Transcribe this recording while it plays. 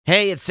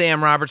Hey, it's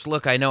Sam Roberts.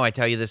 Look, I know I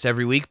tell you this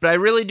every week, but I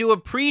really do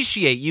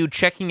appreciate you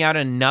checking out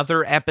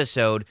another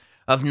episode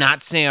of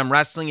Not Sam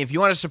Wrestling. If you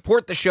want to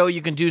support the show,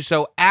 you can do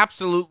so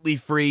absolutely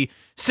free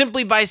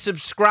simply by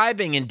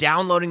subscribing and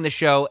downloading the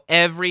show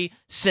every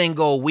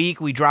single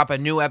week. We drop a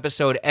new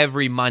episode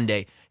every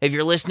Monday. If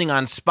you're listening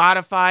on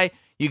Spotify,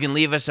 you can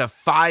leave us a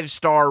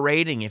 5-star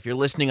rating. If you're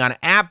listening on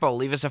Apple,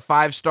 leave us a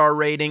 5-star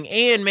rating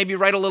and maybe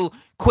write a little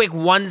quick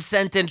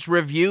one-sentence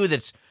review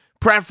that's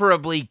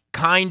preferably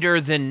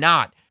kinder than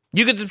not.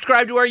 You can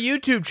subscribe to our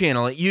YouTube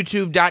channel at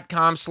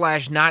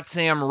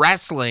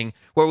youtube.com/NotSamWrestling,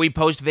 where we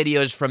post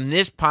videos from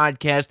this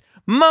podcast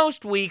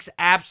most weeks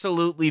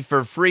absolutely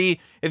for free.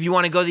 If you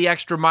want to go the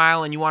extra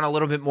mile and you want a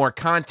little bit more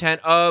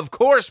content, of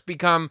course,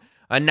 become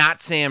a Not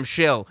Sam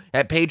shill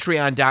at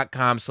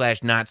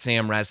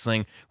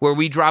patreon.com/NotSamWrestling, where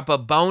we drop a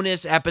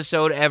bonus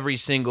episode every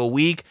single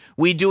week.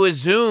 We do a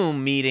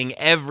Zoom meeting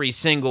every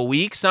single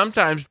week,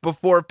 sometimes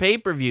before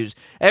pay-per-views.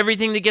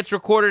 Everything that gets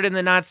recorded in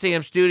the Not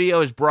Sam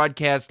studio is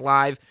broadcast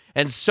live,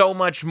 and so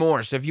much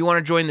more. So if you want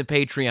to join the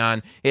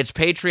Patreon, it's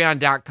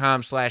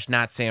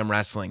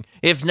patreon.com/NotSamWrestling.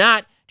 If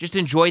not, just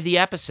enjoy the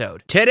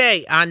episode.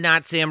 Today on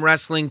Not Sam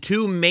Wrestling,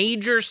 2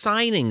 major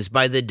signings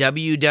by the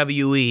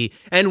WWE,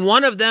 and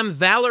one of them,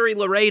 Valerie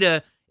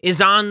Loureda,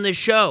 is on the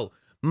show.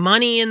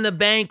 Money in the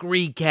Bank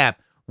recap.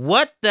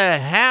 What the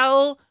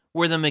hell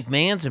were the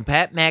McMahons and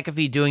Pat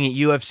McAfee doing at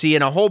UFC,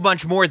 and a whole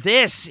bunch more.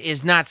 This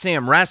is Not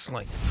Sam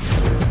Wrestling.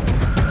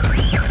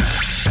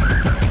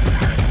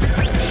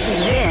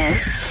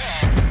 This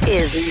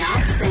is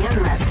Not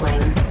Sam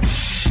Wrestling.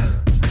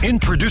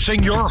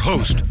 Introducing your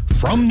host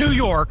from New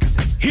York,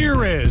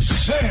 here is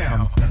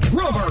Sam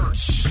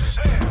Roberts.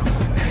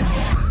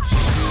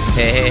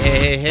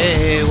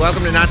 Hey,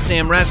 welcome to Not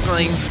Sam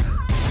Wrestling.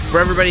 For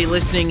everybody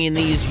listening in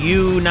these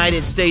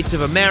United States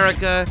of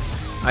America,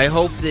 I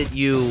hope that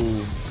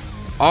you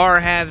are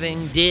have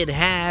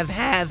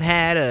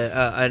had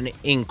an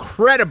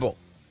incredible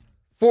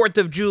 4th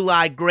of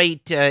July,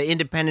 great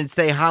Independence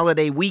Day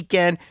holiday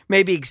weekend,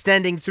 maybe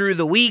extending through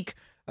the week.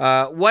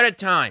 What a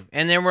time.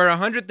 And there were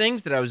 100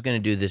 things that I was going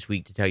to do this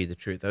week, to tell you the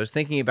truth. I was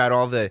thinking about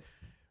all the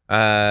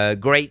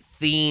great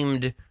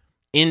themed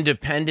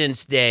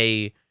Independence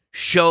Day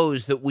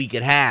shows that we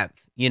could have.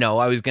 You know,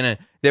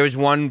 there was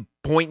one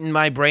point in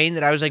my brain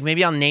that I was like,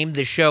 maybe I'll name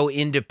the show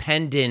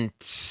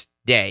Independence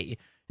Day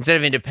instead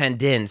of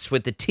Independence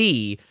with the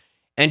T,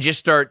 and just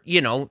start,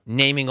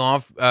 naming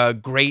off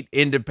great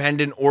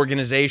independent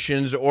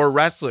organizations or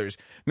wrestlers.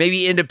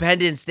 Maybe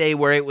Independence Day,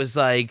 where it was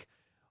like,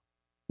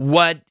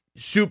 what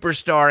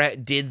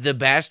superstar did the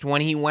best when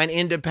he went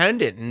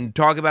independent, and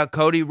talk about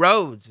Cody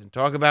Rhodes and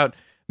talk about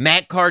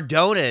Matt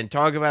Cardona and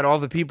talk about all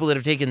the people that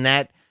have taken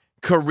that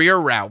career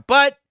route.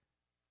 But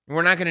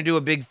we're not going to do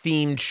a big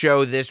themed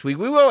show this week.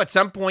 We will at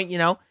some point,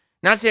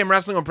 Not Sam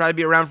Wrestling will probably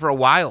be around for a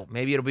while.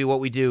 Maybe it'll be what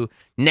we do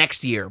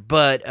next year.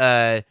 But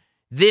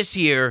this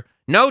year,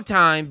 no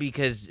time,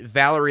 because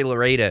Valerie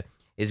Loureda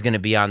is going to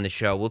be on the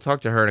show. We'll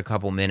talk to her in a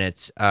couple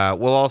minutes.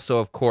 We'll also,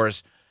 of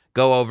course,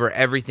 go over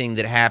everything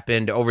that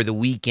happened over the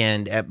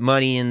weekend at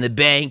Money in the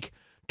Bank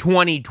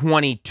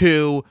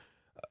 2022.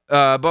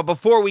 But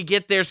before we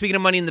get there, speaking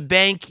of Money in the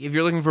Bank, if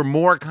you're looking for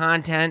more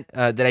content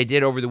that I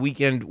did over the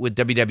weekend with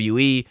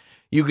WWE,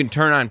 you can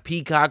turn on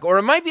Peacock, or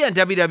it might be on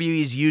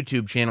WWE's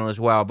YouTube channel as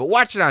well, but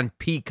watch it on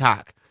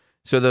Peacock.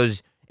 So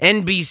those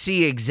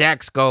NBC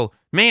execs go,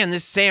 man,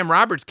 this Sam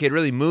Roberts kid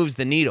really moves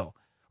the needle.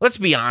 Let's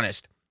be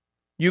honest.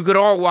 You could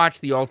all watch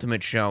The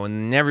Ultimate Show,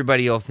 and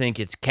everybody will think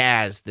it's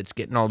Kaz that's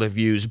getting all the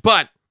views.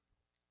 But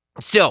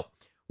still,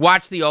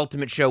 watch The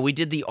Ultimate Show. We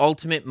did the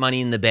Ultimate Money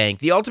in the Bank.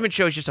 The Ultimate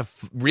Show is just a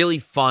really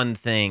fun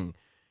thing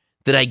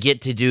that I get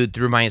to do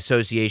through my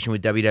association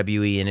with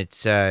WWE, and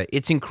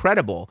it's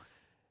incredible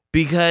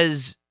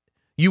because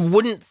you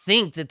wouldn't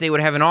think that they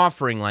would have an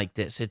offering like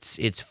this.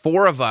 It's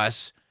 4 of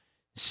us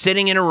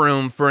sitting in a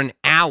room for an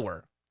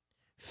hour,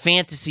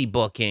 fantasy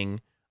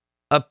booking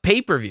a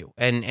pay-per-view,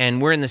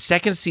 and we're in the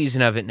 2nd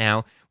season of it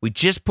now. We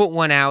just put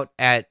one out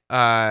at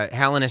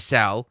Hell in a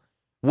Cell,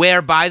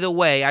 where, by the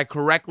way, I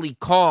correctly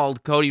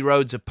called Cody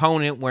Rhodes'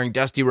 opponent wearing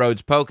Dusty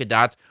Rhodes polka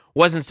dots.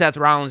 Wasn't Seth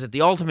Rollins at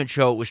the Ultimate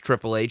Show, it was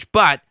Triple H,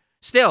 but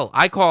still,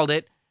 I called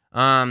it.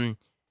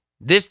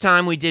 This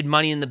time we did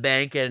Money in the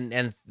Bank,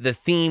 and the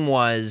theme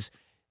was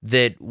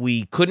that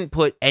we couldn't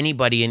put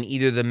anybody in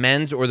either the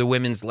men's or the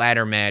women's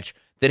ladder match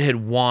that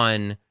had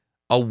won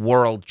a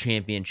world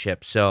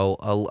championship. So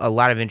a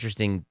lot of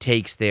interesting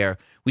takes there.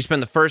 We spent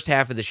the first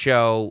half of the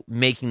show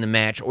making the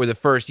match, or the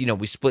first,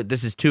 we split.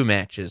 This is 2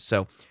 matches.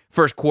 So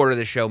first quarter of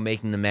the show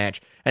making the match.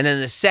 And then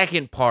the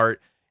second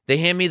part, they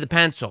hand me the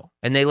pencil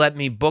and they let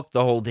me book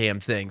the whole damn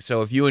thing.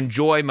 So if you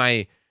enjoy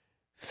my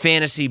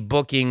fantasy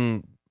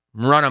booking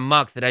run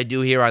amok that I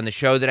do here on the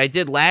show, that I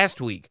did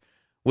last week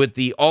with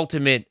the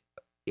Ultimate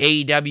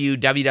AEW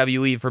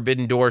WWE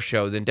Forbidden Door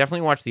show, then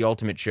definitely watch the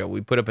Ultimate Show.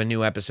 We put up a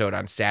new episode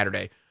on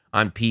Saturday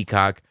on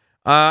Peacock.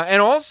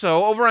 And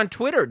also over on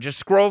Twitter, just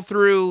scroll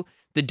through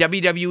the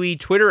WWE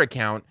Twitter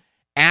account.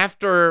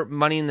 After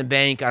Money in the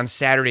Bank on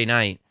Saturday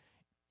night,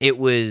 it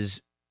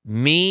was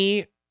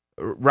me,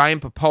 Ryan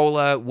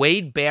Popola,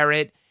 Wade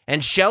Barrett,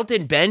 and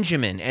Shelton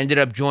Benjamin ended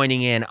up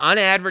joining in.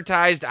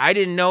 Unadvertised. I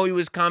didn't know he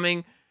was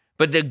coming,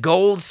 but the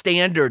gold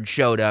standard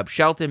showed up.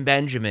 Shelton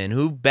Benjamin,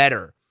 who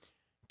better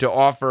to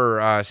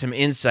offer some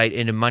insight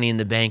into Money in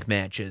the Bank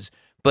matches.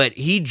 But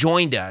he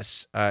joined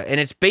us, and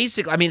it's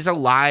basically, it's a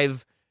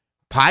live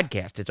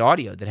podcast. It's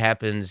audio that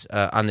happens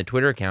on the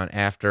Twitter account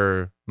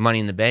after Money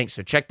in the Bank.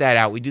 So check that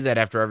out. We do that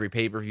after every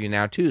pay-per-view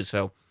now, too.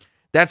 So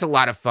that's a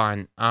lot of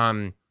fun.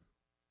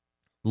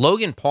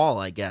 Logan Paul,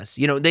 I guess.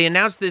 They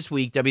announced this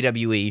week,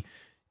 WWE,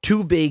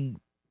 2 big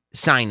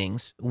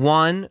signings.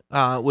 One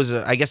was,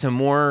 a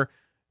more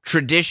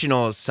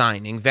traditional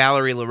signing,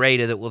 Valerie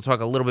Loureda, that we'll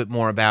talk a little bit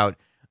more about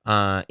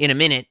in a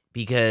minute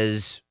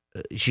because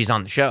she's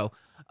on the show.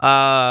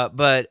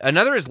 But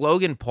another is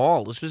Logan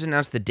Paul. This was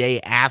announced the day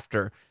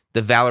after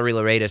the Valerie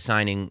Loureda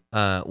signing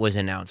was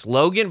announced.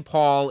 Logan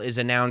Paul is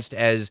announced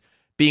as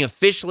being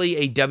officially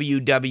a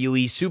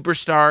WWE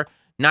superstar,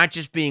 not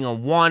just being a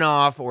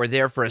one-off or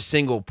there for a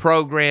single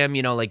program,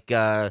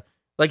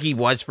 like he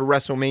was for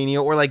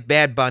WrestleMania or like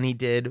Bad Bunny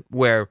did,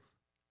 where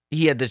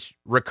he had this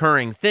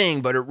recurring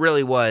thing, but it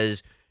really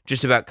was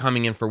just about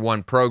coming in for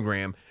one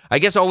program. I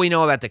guess all we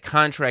know about the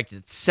contract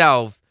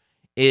itself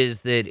is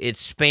that it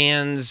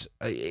spans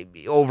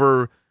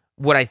over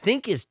what I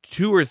think is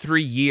 2 or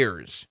 3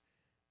 years,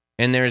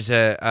 and there's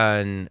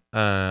an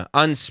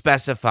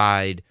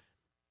unspecified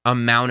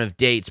amount of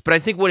dates. But I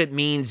think what it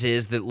means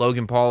is that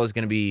Logan Paul is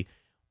going to be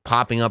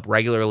popping up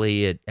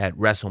regularly at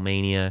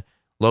WrestleMania.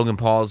 Logan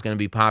Paul is going to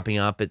be popping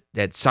up at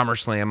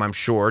SummerSlam, I'm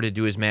sure, to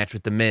do his match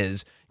with The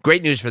Miz.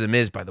 Great news for The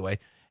Miz, by the way.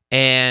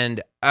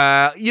 And,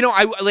 I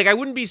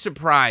wouldn't be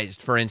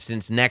surprised, for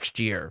instance, next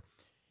year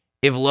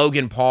if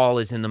Logan Paul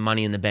is in the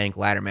Money in the Bank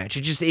ladder match.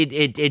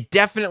 It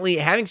definitely,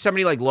 having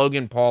somebody like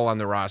Logan Paul on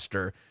the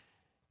roster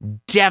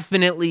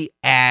definitely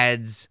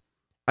adds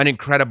an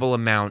incredible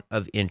amount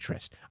of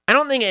interest. I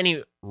don't think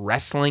any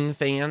wrestling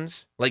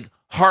fans, like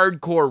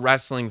hardcore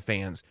wrestling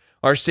fans,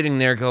 are sitting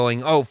there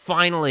going, oh,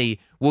 finally,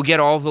 we'll get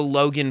all the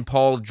Logan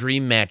Paul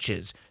dream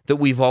matches that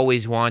we've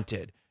always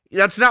wanted.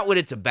 That's not what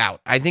it's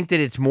about. I think that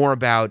it's more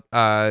about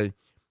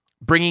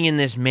bringing in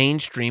this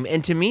mainstream.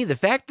 And to me, the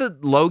fact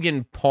that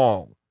Logan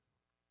Paul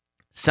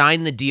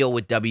signed the deal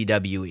with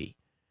WWE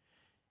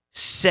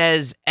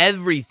says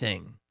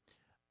everything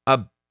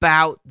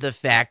about the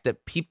fact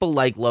that people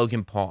like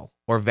Logan Paul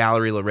or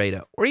Valerie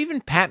Loureda or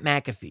even Pat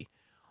McAfee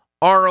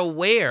are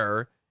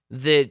aware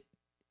that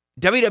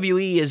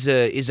WWE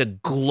is a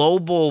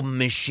global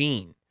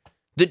machine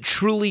that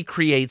truly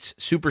creates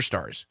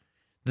superstars.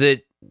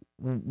 That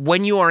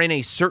when you are in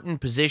a certain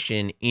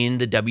position in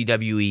the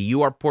WWE,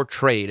 you are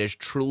portrayed as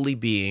truly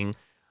being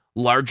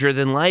larger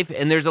than life.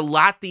 And there's a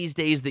lot these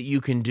days that you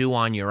can do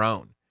on your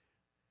own.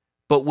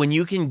 But when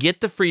you can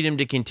get the freedom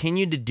to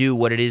continue to do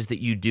what it is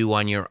that you do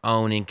on your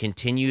own and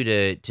continue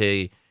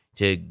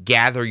to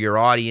gather your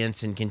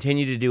audience and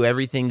continue to do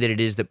everything that it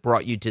is that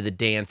brought you to the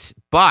dance,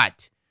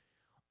 but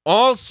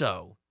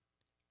also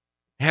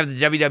have the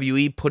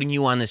WWE putting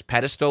you on this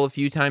pedestal a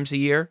few times a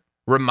year,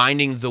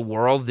 reminding the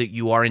world that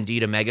you are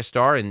indeed a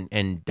megastar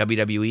and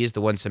WWE is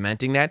the one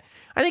cementing that.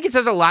 I think it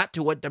says a lot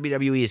to what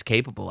WWE is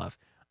capable of.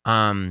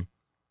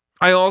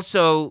 I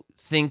also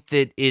think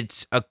that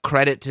it's a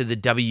credit to the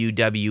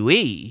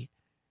WWE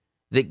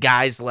that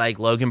guys like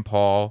Logan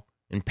Paul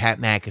and Pat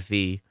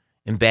McAfee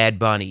and Bad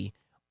Bunny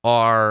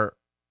are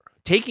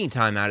taking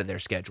time out of their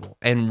schedule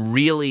and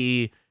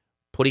really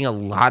putting a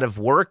lot of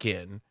work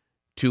in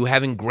to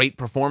having great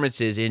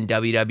performances in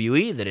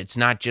WWE, that it's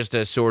not just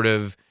a sort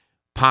of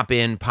pop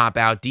in, pop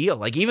out deal.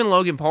 Like even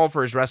Logan Paul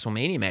for his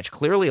WrestleMania match,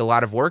 clearly a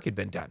lot of work had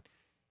been done.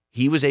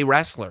 He was a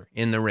wrestler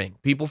in the ring.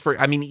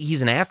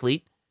 He's an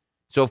athlete.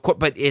 So of course,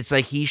 but it's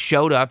like he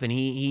showed up and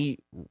he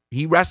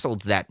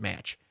wrestled that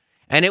match.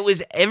 And it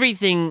was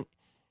everything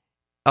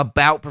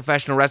about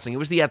professional wrestling. It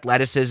was the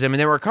athleticism. And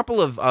there were a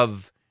couple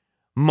of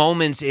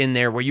moments in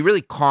there where you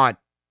really caught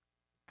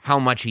how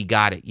much he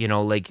got it.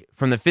 Like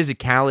from the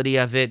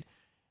physicality of it,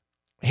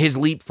 his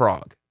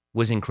leapfrog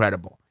was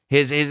incredible.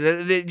 His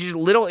just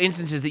little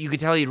instances that you could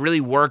tell he had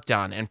really worked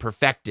on and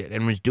perfected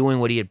and was doing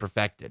what he had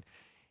perfected.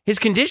 His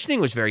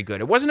conditioning was very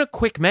good. It wasn't a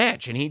quick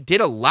match, and he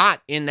did a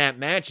lot in that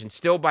match and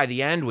still by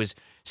the end was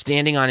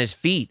standing on his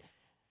feet.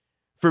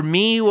 For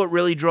me, what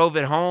really drove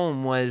it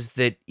home was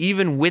that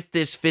even with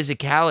this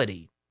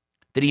physicality,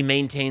 that he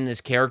maintained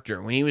this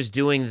character. When he was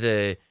doing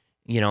the,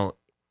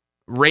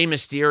 Rey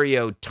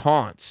Mysterio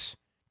taunts,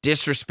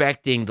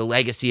 disrespecting the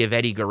legacy of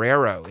Eddie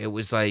Guerrero, it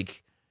was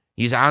like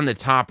he's on the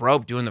top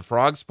rope doing the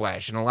frog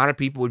splash, and a lot of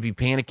people would be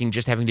panicking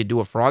just having to do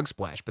a frog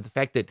splash. But the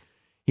fact that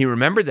he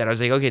remembered that, I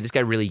was like, okay, this guy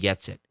really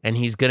gets it, and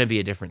he's going to be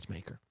a difference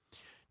maker.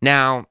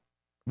 Now,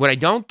 what I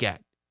don't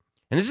get,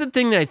 and this is the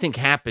thing that I think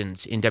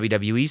happens in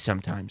WWE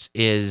sometimes,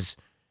 is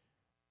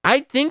I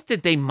think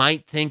that they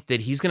might think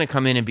that he's going to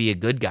come in and be a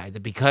good guy,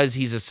 that because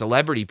he's a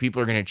celebrity,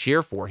 people are going to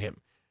cheer for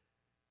him.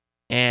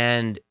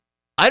 And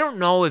I don't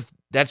know if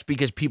that's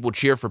because people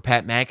cheer for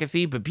Pat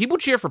McAfee, but people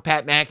cheer for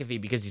Pat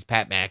McAfee because he's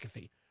Pat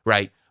McAfee,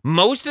 right?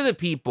 Most of the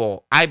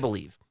people, I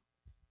believe,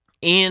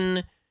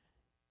 in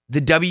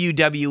the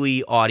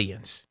WWE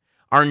audience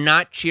are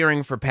not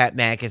cheering for Pat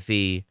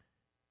McAfee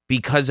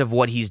because of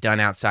what he's done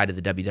outside of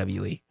the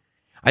WWE.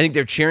 I think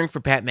they're cheering for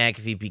Pat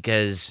McAfee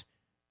because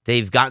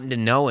they've gotten to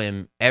know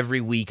him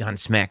every week on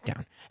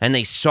SmackDown. And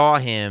they saw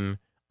him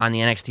on the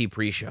NXT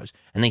pre-shows.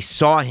 And they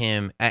saw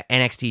him at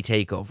NXT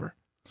TakeOver.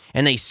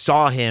 And they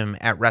saw him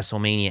at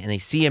WrestleMania. And they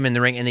see him in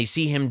the ring. And they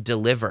see him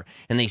deliver.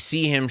 And they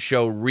see him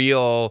show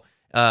real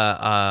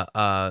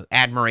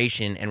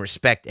admiration and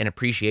respect and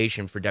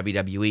appreciation for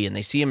WWE. And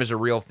they see him as a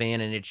real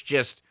fan. And it's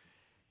just,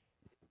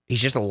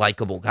 he's just a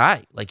likable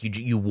guy. Like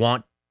you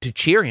want to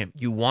cheer him.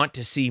 You want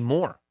to see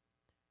more.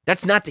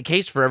 That's not the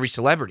case for every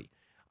celebrity.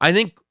 I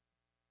think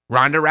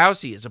Ronda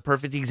Rousey is a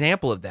perfect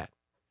example of that.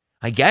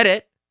 I get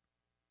it.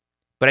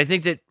 But I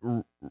think that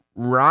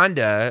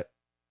Ronda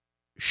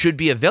should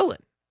be a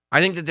villain.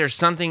 I think that there's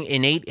something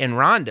innate in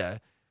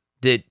Ronda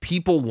that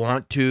people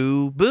want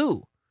to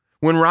boo.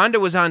 When Ronda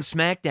was on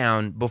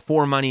SmackDown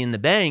before Money in the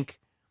Bank,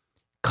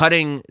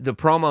 cutting the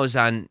promos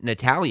on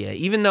Natalya,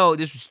 even though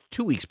this was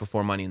 2 weeks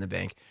before Money in the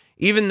Bank,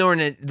 even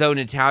though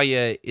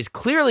Natalya is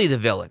clearly the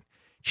villain,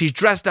 she's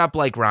dressed up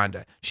like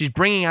Ronda. She's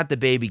bringing out the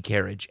baby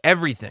carriage,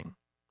 everything.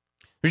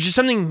 There's just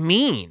something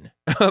mean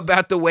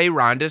about the way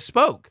Ronda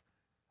spoke.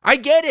 I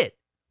get it.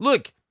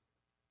 Look,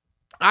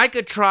 I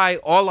could try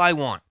all I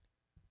want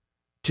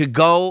to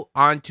go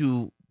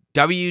onto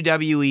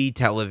WWE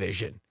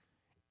television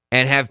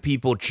and have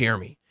people cheer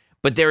me.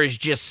 But there is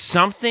just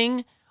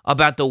something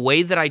about the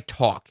way that I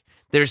talk.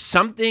 There's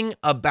something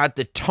about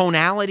the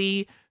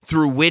tonality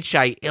through which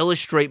I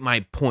illustrate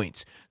my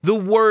points, the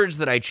words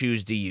that I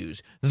choose to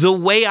use, the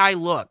way I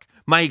look,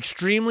 my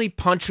extremely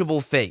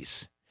punchable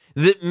face,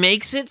 that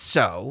makes it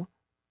so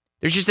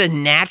there's just a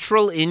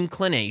natural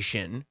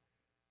inclination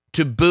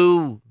to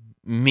boo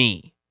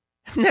me.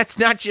 And that's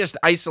not just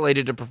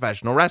isolated to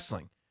professional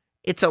wrestling.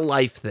 It's a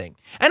life thing.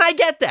 And I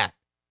get that.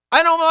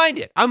 I don't mind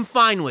it. I'm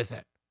fine with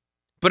it.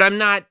 But I'm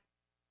not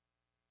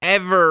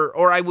ever,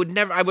 or I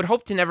would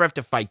hope to never have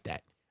to fight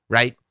that,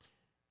 right?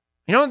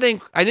 I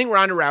think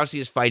Ronda Rousey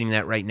is fighting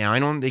that right now. I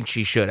don't think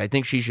she should. I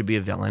think she should be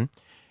a villain.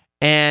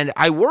 And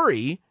I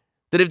worry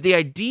that if the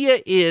idea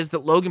is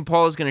that Logan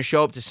Paul is going to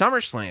show up to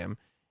SummerSlam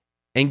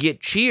and get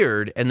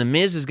cheered and The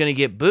Miz is going to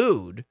get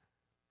booed,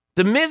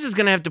 The Miz is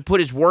going to have to put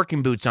his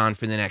working boots on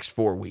for the next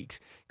 4 weeks,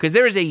 because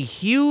there is a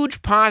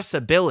huge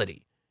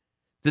possibility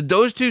that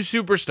those two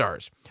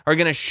superstars are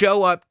going to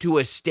show up to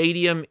a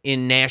stadium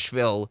in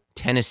Nashville,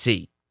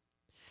 Tennessee,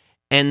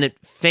 and that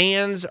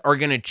fans are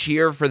going to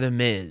cheer for The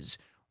Miz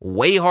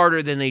way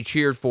harder than they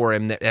cheered for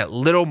him that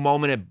little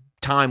moment of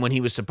time when he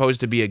was supposed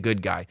to be a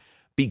good guy,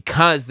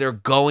 because they're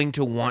going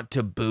to want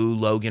to boo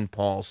Logan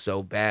Paul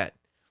so bad.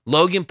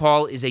 Logan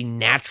Paul is a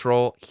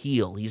natural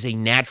heel. He's a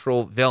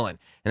natural villain.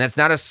 And that's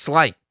not a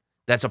slight.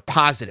 That's a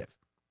positive.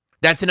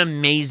 That's an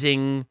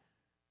amazing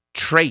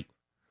trait.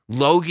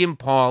 Logan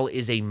Paul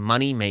is a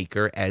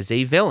moneymaker as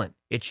a villain.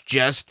 It's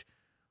just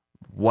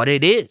what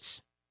it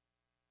is.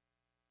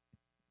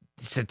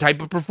 It's the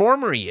type of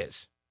performer he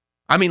is.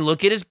 I mean,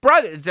 look at his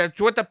brother. That's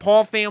what the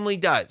Paul family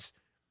does.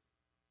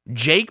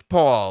 Jake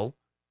Paul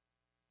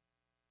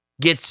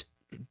gets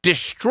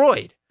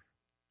destroyed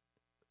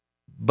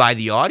by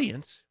the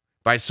audience,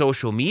 by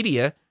social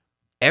media,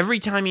 every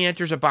time he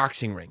enters a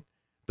boxing ring.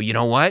 But you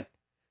know what?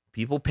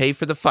 People pay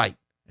for the fight.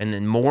 And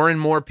then more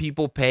and more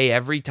people pay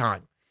every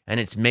time.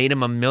 And it's made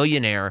him a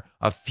millionaire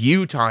a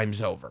few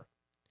times over.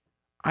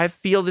 I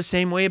feel the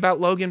same way about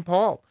Logan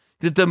Paul.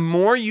 That the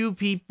more you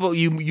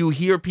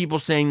hear people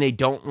saying they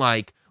don't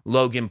like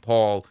Logan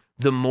Paul,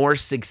 the more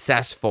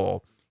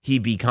successful he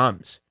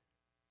becomes.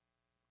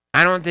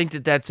 I don't think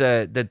that's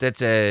an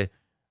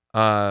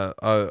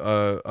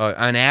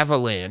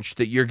avalanche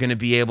that you're going to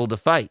be able to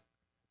fight.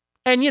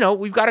 And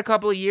we've got a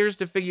couple of years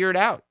to figure it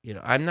out.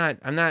 I'm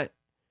not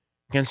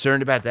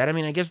concerned about that. I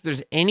mean, I guess if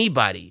there's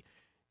anybody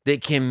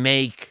that can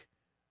make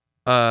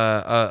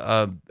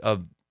a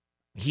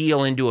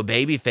heel into a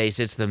babyface,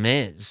 it's The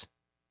Miz.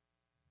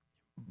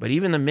 But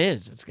even The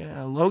Miz, it's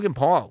Logan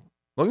Paul.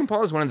 Logan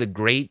Paul is one of the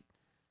great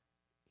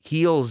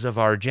heels of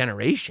our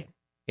generation,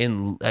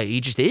 and he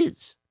just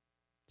is.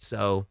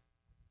 So,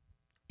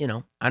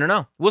 I don't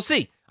know. We'll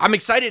see. I'm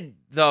excited,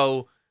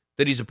 though,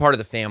 that he's a part of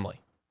the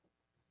family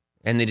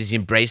and that he's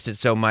embraced it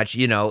so much.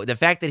 The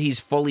fact that he's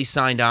fully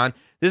signed on.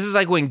 This is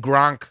like when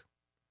Gronk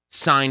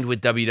signed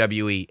with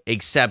WWE,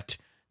 except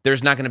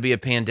there's not going to be a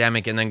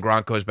pandemic and then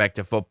Gronk goes back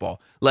to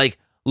football. Like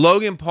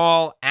Logan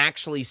Paul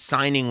actually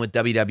signing with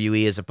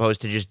WWE as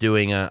opposed to just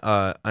doing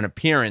an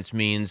appearance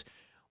means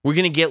we're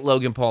going to get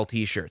Logan Paul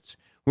t-shirts.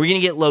 We're going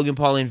to get Logan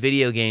Paul in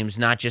video games,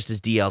 not just as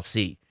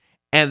DLC.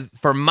 And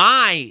for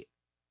my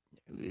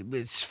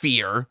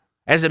sphere,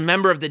 as a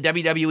member of the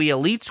WWE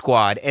Elite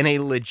Squad and a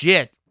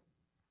legit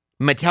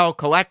Mattel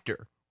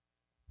collector,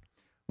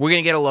 we're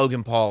going to get a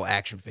Logan Paul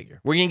action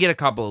figure. We're going to get a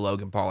couple of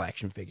Logan Paul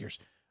action figures.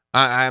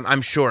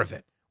 I'm sure of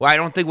it. Well, I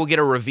don't think we'll get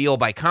a reveal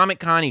by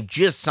Comic-Con. He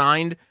just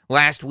signed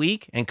last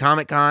week, and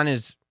Comic-Con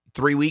is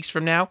 3 weeks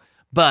from now.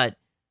 But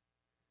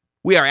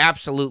we are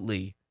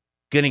absolutely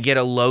going to get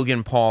a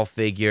Logan Paul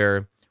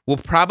figure. We'll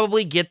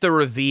probably get the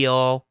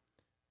reveal.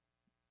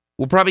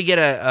 We'll probably get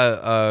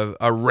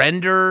a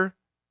render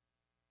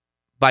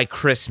by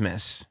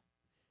Christmas.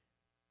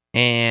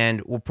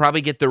 And we'll probably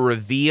get the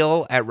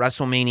reveal at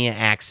WrestleMania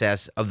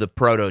Access of the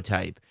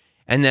prototype.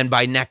 And then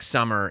by next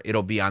summer,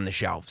 it'll be on the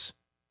shelves.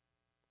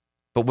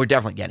 But we're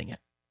definitely getting it.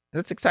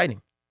 That's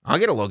exciting. I'll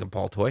get a Logan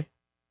Paul toy.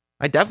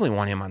 I definitely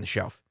want him on the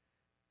shelf.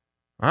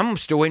 I'm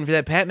still waiting for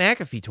that Pat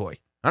McAfee toy.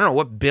 I don't know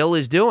what Bill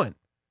is doing.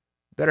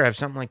 Better have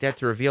something like that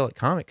to reveal at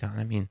Comic-Con.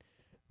 I mean,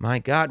 my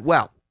God.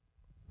 Well,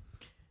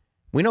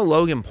 we know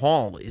Logan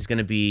Paul is going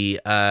to be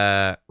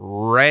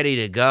ready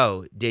to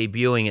go,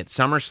 debuting at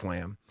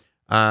SummerSlam.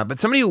 But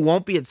somebody who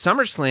won't be at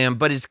SummerSlam,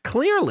 but is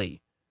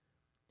clearly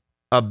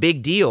a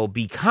big deal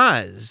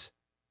because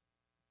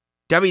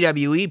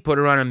WWE put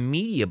her on a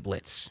media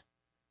blitz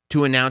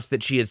to announce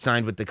that she had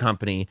signed with the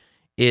company,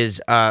 is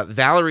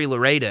Valerie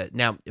Loureda.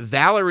 Now,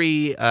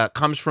 Valerie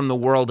comes from the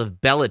world of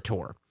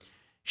Bellator.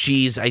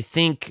 She's, I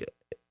think,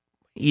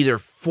 either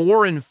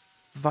 4-1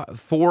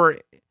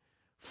 or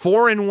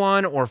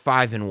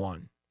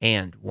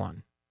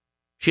 5-1.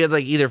 She had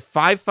like either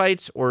 5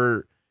 fights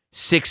or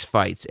 6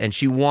 fights, and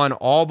she won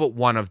all but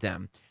one of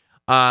them.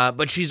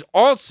 But she's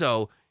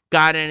also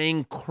got an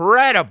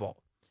incredible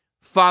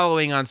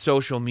following on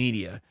social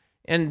media.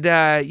 And,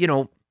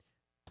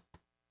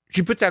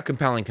 she puts out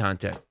compelling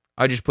content.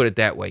 I'll just put it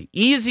that way.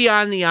 Easy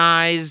on the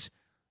eyes,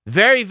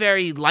 very,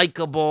 very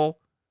likable.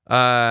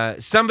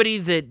 Somebody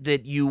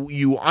that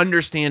you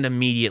understand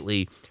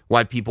immediately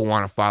why people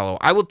want to follow.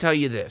 I will tell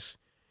you this.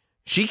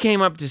 She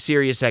came up to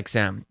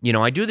SiriusXM.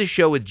 I do this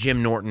show with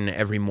Jim Norton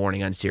every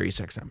morning on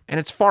SiriusXM, and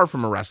it's far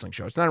from a wrestling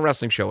show. It's not a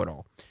wrestling show at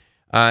all.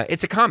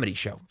 It's a comedy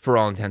show for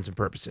all intents and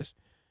purposes.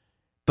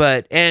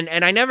 But and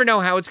I never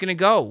know how it's going to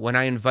go when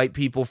I invite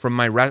people from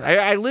my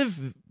I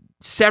live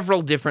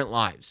several different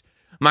lives.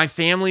 My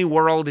family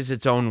world is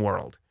its own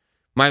world.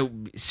 My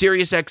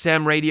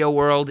SiriusXM radio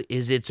world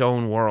is its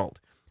own world.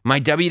 My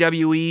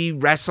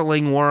WWE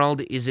wrestling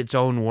world is its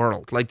own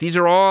world. Like, these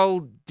are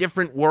all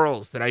different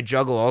worlds that I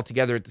juggle all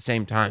together at the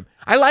same time.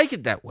 I like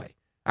it that way.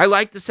 I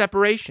like the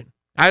separation.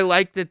 I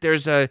like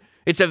that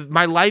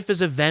my life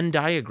is a Venn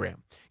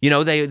diagram.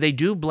 They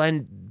do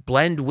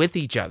blend with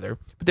each other,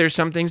 but there's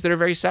some things that are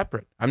very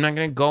separate. I'm not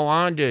going to go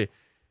on to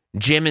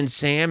Jim and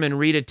Sam and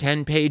read a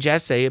 10-page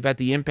essay about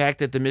the impact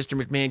that the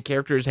Mr. McMahon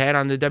character has had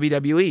on the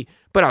WWE,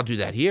 but I'll do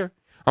that here.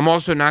 I'm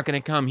also not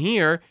going to come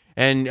here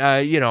and,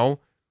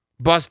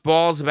 bust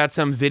balls about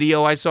some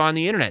video I saw on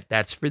the internet.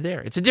 That's for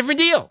there. It's a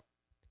different deal.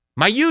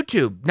 My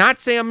YouTube, not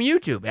Sam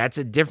YouTube. That's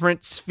a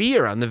different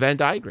sphere on the Venn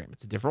diagram.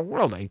 It's a different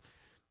world.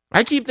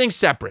 I keep things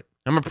separate.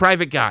 I'm a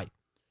private guy.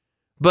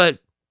 But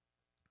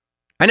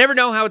I never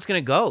know how it's going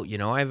to go.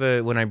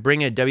 When I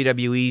bring a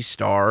WWE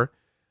star,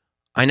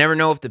 I never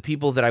know if the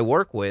people that I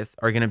work with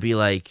are going to be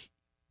like,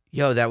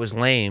 yo, that was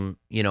lame.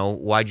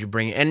 Why'd you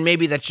bring it? And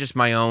maybe that's just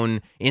my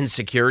own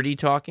insecurity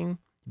talking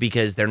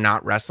because they're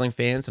not wrestling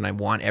fans and I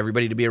want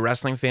everybody to be a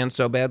wrestling fan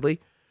so badly.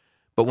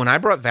 But when I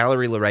brought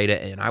Valerie Loureda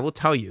in, I will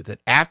tell you that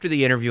after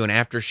the interview and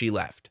after she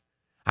left,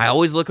 I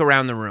always look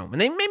around the room.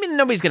 And maybe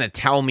nobody's going to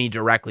tell me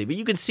directly, but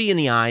you can see in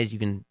the eyes, you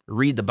can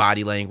read the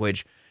body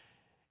language,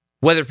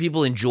 whether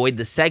people enjoyed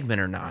the segment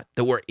or not,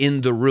 that were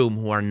in the room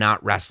who are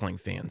not wrestling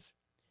fans.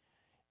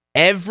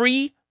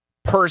 Every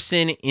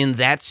person in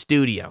that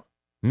studio,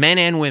 men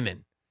and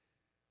women,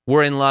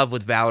 were in love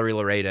with Valerie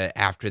Loureda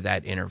after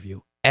that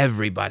interview.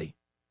 Everybody.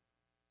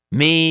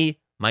 Me,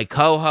 my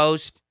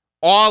co-host,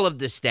 all of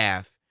the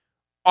staff,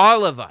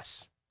 all of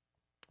us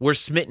were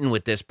smitten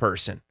with this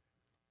person.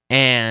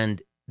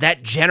 And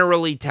that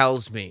generally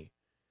tells me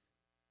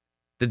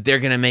that they're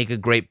going to make a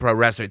great pro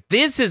wrestler.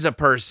 This is a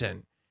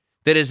person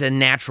that is a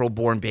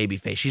natural-born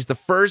babyface. She's the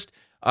first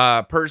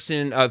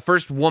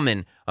first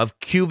woman of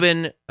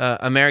Cuban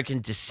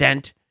American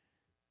descent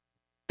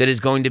that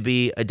is going to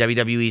be a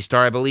WWE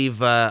star. I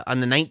believe on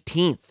the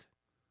 19th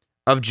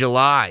of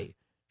July,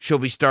 she'll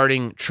be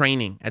starting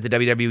training at the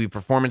WWE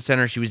Performance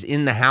Center. She was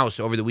in the house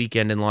over the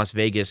weekend in Las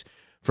Vegas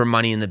for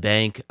Money in the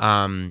Bank.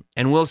 And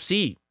we'll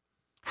see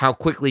how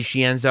quickly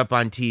she ends up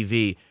on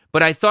TV.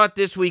 But I thought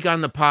this week on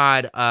the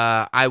pod,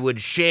 I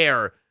would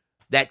share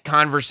that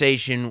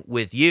conversation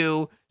with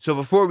you. So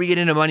before we get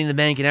into Money in the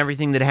Bank and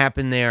everything that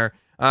happened there,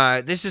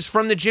 this is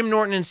from the Jim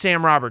Norton and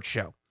Sam Roberts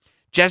show.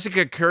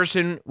 Jessica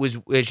Kirson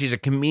she's a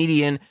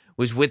comedian,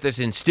 was with us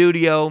in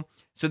studio.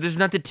 So this is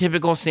not the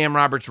typical Sam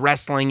Roberts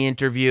wrestling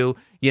interview.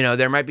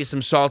 There might be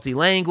some salty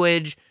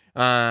language.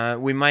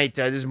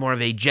 This is more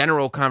of a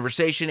general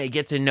conversation, a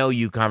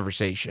get-to-know-you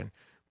conversation.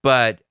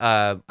 But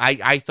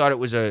I thought it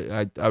was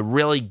a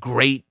really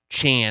great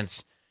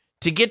chance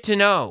to get to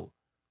know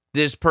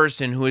this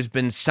person who has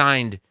been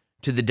signed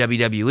to the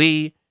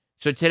WWE.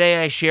 So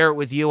today I share it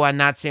with you on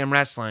Not Sam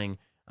Wrestling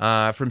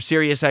from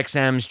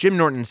SiriusXM's Jim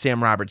Norton and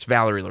Sam Roberts,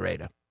 Valerie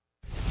Loureda.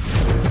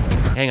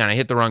 Hang on, I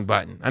hit the wrong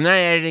button. I'm not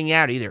editing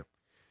out either.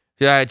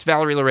 It's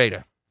Valerie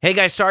Loureda. Hey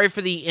guys, sorry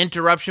for the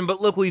interruption,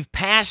 but look, we've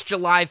passed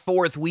July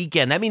 4th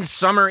weekend. That means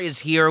summer is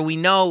here. We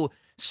know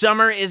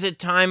summer is a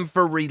time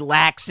for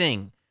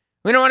relaxing.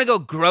 We don't want to go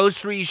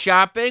grocery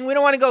shopping. We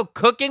don't want to go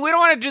cooking. We don't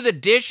want to do the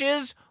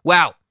dishes.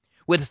 Well,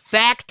 with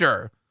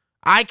Factor,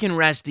 I can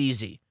rest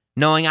easy,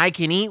 knowing I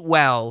can eat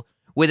well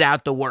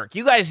without the work.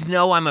 You guys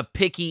know I'm a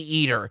picky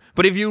eater,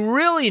 but if you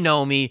really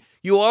know me,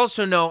 you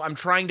also know I'm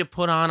trying to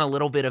put on a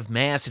little bit of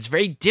mass. It's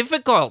very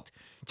difficult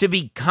to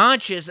be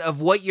conscious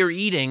of what you're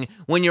eating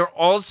when you're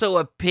also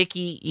a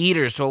picky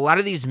eater. So a lot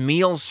of these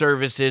meal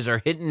services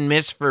are hit and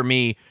miss for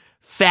me.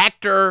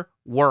 Factor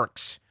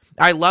works.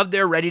 I love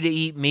their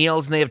ready-to-eat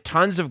meals, and they have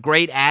tons of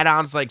great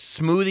add-ons like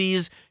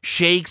smoothies,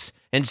 shakes,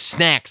 and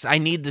snacks. I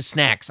need the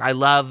snacks. I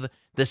love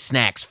the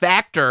snacks.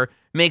 Factor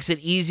makes it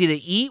easy to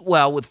eat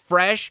well with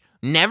fresh,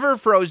 never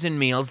frozen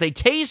meals. They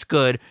taste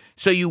good,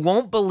 so you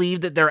won't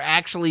believe that they're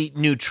actually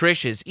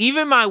nutritious.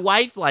 Even my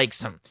wife likes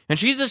them, and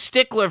she's a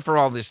stickler for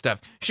all this stuff.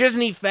 She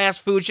doesn't eat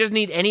fast food. She doesn't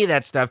eat any of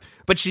that stuff,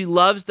 but she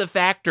loves the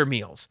Factor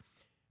meals.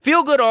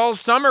 Feel good all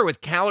summer with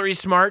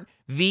calorie-smart,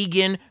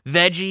 vegan,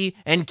 veggie,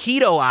 and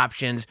keto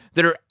options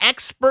that are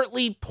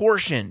expertly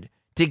portioned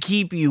to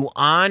keep you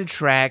on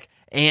track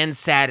and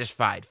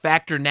satisfied.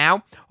 Factor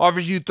now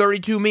offers you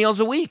 32 meals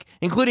a week,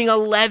 including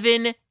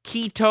 11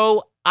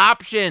 keto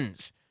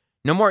options.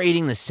 No more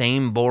eating the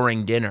same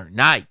boring dinner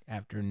night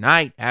after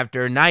night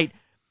after night.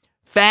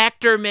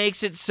 Factor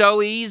makes it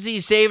so easy.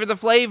 Savor the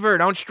flavor.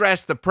 Don't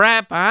stress the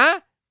prep,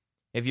 huh?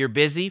 If you're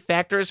busy,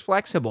 Factor is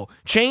flexible.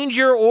 Change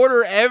your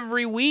order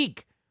every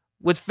week.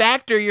 With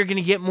Factor, you're going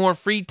to get more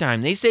free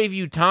time. They save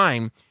you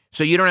time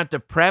so you don't have to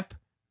prep,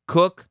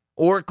 cook,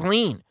 or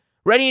clean.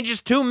 Ready in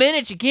just 2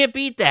 minutes. You can't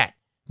beat that.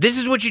 This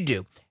is what you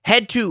do.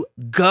 Head to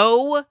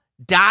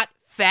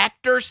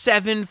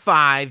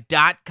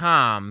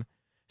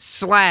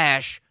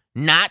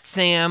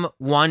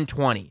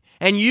go.factor75.com/NotSam120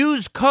 and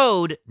use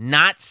code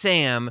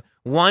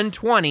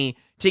NotSam120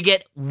 to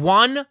get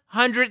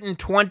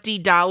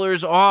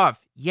 $120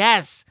 off.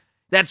 Yes,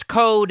 that's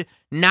code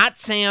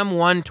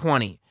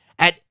NotSam120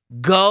 at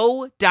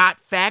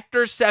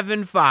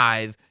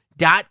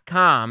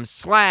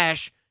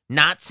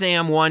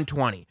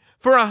go.factor75.com/NotSam120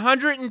 for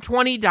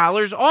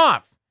 $120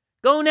 off.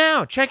 Go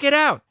now. Check it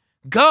out.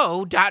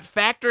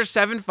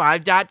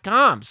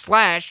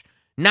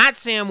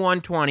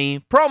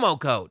 Go.factor75.com/NotSam120. Promo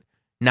code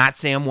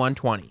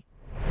NotSam120.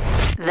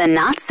 The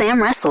Not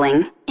Sam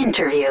Wrestling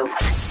interview.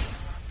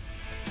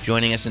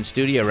 Joining us in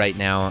studio right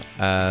now,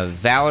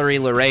 Valerie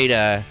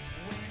Loureda,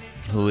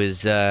 who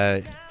is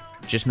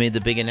just made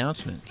the big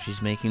announcement.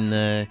 She's making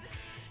the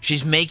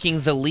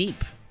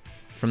leap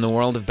from the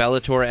world of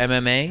Bellator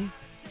MMA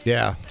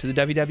to the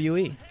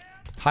WWE.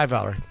 Hi,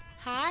 Valerie.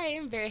 Hi,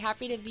 I'm very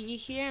happy to be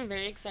here. I'm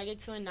very excited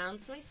to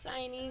announce my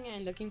signing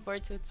and looking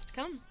forward to what's to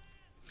come.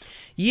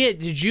 Yeah,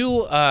 did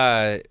you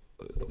I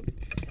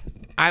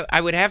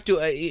would have to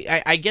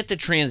I get the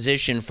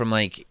transition from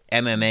like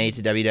MMA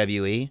to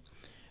WWE,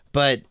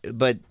 but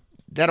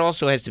that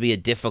also has to be a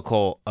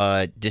difficult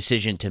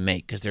decision to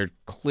make because they're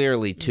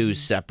clearly two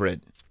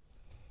separate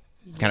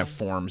kind of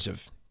forms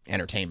of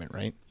entertainment,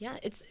 right? Yeah,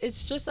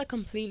 it's just a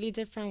completely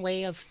different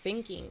way of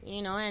thinking,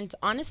 and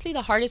honestly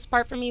the hardest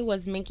part for me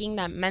was making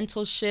that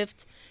mental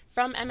shift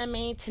from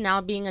MMA to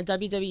now being a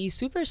WWE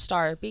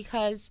superstar,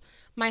 because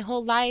my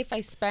whole life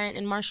I spent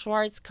in martial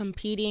arts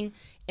competing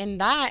in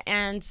that,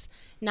 and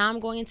now I'm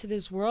going into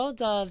this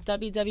world of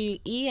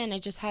WWE, and I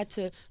just had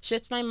to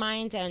shift my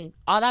mind and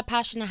all that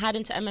passion I had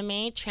into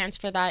MMA,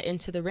 transfer that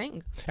into the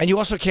ring. And you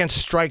also can't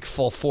strike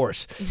full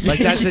force. Like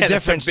that's the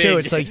difference too.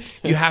 It's like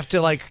you have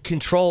to like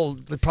control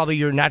probably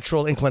your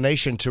natural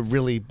inclination to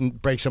really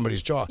break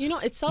somebody's jaw.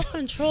 It's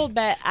self-control,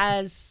 but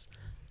as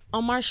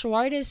a martial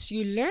artist,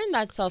 you learn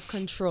that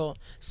self-control.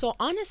 So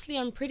honestly,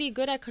 I'm pretty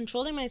good at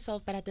controlling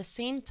myself, but at the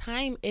same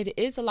time, it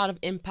is a lot of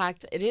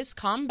impact. It is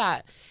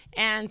combat,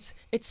 and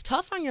it's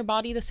tough on your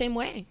body the same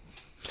way.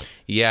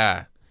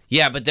 Yeah,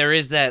 but there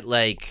is that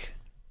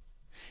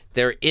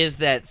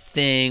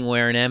thing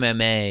where in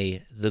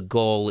MMA the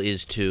goal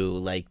is to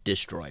like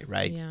destroy,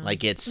 right? Yeah.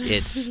 Like it's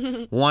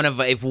if one of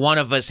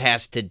us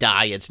has to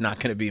die, it's not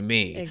going to be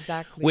me.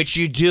 Exactly. Which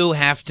you do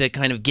have to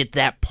kind of get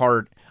that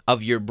part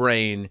of your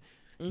brain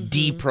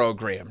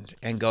deprogrammed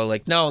and go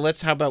like, no,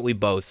 how about we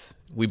both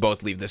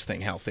leave this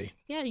thing healthy.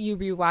 Yeah, you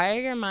rewire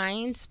your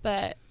mind,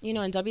 but in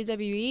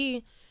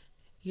WWE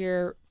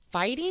you're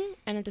fighting,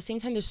 and at the same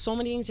time there's so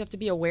many things you have to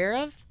be aware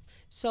of.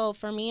 So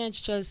for me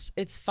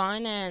it's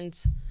fun,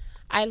 and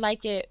I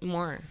like it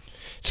more.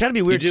 It's got to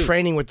be weird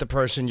training with the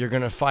person you're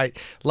going to fight.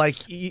 Like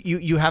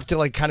you have to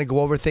like kind of go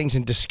over things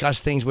and discuss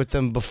things with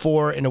them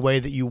before in a way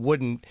that you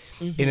wouldn't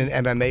in an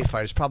MMA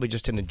fight. It's probably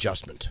just an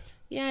adjustment.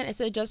 Yeah,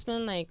 it's an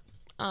adjustment like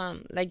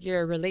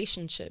your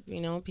relationship,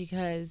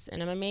 because in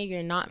MMA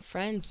you're not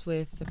friends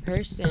with the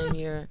person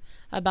you're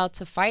about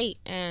to fight,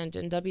 and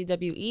in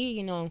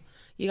WWE,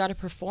 you got to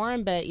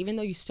perform, but even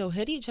though you still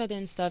hit each other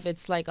and stuff,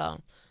 it's like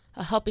a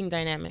helping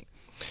dynamic.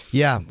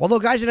 Yeah. Although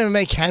guys in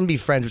MMA can be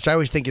friends, which I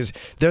always think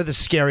they're the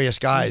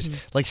scariest guys.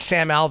 Like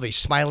Sam Alvey,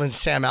 smiling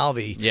Sam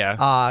Alvey.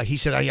 Yeah. He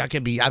said, I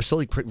could be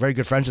absolutely very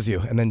good friends with you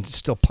and then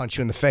still punch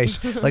you in the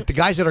face. Like the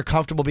guys that are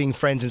comfortable being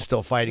friends and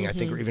still fighting, I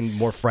think are even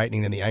more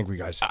frightening than the angry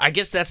guys. I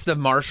guess that's the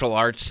martial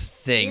arts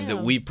thing that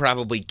we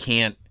probably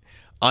can't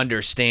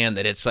understand,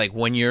 that it's like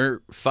when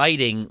you're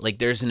fighting, like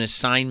there's an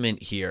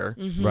assignment here.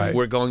 Right.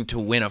 We're going to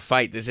win a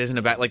fight. This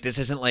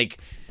isn't like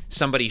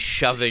somebody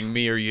shoving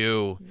me or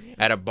you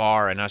at a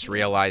bar and us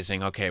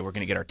realizing, okay, we're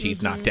going to get our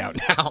teeth knocked out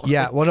now.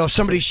 Yeah, well, no, if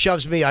somebody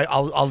shoves me,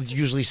 I'll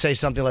usually say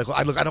something like,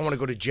 I don't want to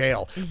go to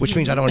jail, which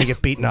means I don't want to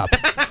get beaten up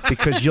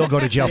because you'll go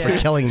to jail for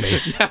killing me.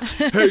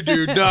 Hey,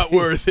 dude, not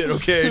worth it,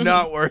 okay?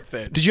 Not worth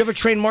it. Did you ever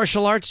train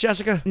martial arts,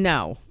 Jessica?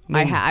 No,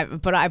 I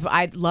have, but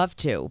I'd love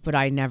to, but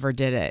I never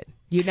did it.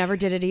 You never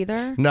did it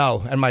either?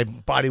 No, and my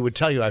body would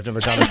tell you I've never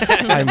done it.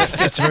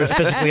 It's very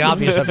physically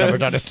obvious I've never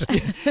done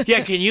it. Yeah,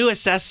 can you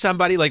assess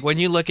somebody, like when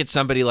you look at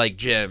somebody like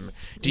Jim,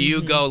 do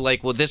you go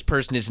like, well, this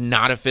person is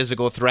not a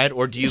physical threat,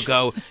 or do you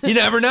go, you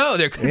never know,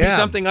 there could be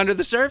something under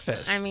the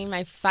surface? I mean,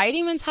 my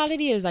fighting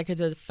mentality is I could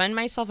defend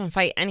myself and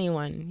fight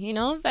anyone,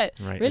 But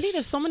really,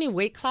 there's so many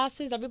weight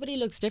classes. Everybody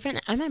looks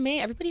different. MMA,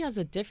 everybody has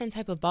a different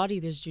type of body.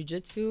 There's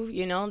jiu-jitsu,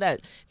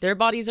 that their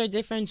bodies are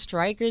different.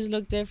 Strikers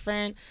look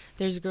different.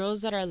 There's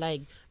girls that are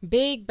like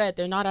big, but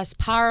they're not as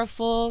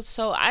powerful.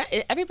 So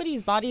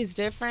everybody's body is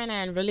different,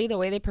 and really the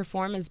way they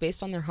perform is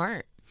based on their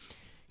heart.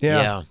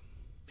 Yeah,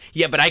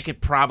 but I could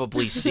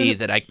probably see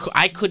that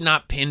I could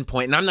not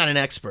pinpoint, and I'm not an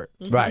expert.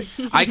 Right.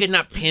 I could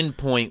not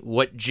pinpoint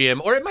what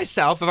Jim, or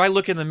myself, if I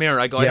look in the mirror,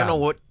 I go, I don't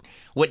know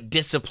what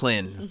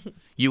discipline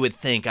you would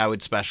think I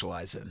would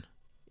specialize in.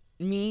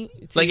 Me?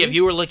 Like if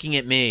you were looking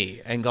at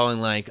me and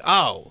going like,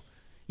 oh,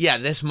 yeah,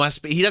 this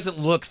must be, he doesn't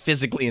look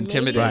physically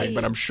intimidating,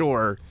 but I'm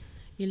sure.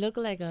 You look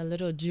like a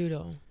little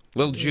judo.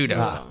 Little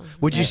judo.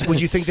 Would you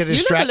think that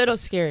it's You look a little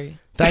scary.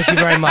 Thank you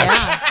very much.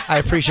 I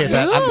appreciate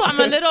that. Ooh, I'm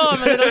a little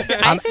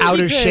scared. I'm out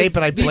of shape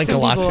and I blink a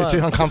lot. It's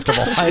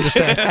uncomfortable. I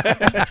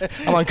understand.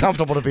 I'm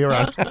uncomfortable to be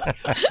around.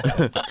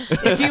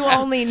 If you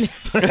only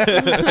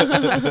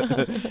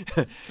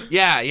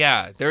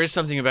Yeah. There is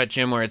something about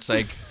Jim where it's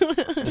like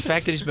the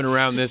fact that he's been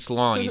around this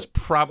long,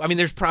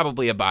 there's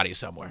probably a body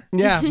somewhere.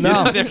 Yeah,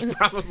 no. There's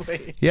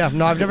probably. Yeah,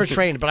 no, I've never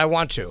trained, but I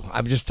want to.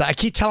 I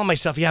keep telling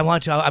myself, I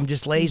want to. I'm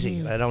just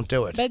lazy. I don't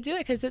do it. But do it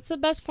because it's the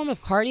best form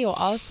of cardio.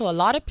 Also, a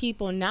lot of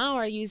people now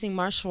are using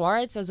martial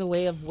arts as a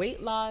way of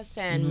weight loss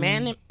and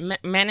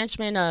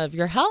management of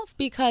your health,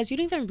 because you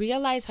don't even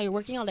realize how you're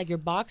working out, like you're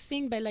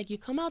boxing, but like you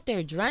come out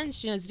there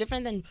drenched. It's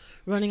different than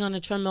running on a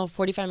treadmill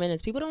 45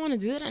 minutes. People don't want to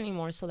do that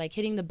anymore. So like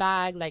hitting the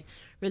bag, like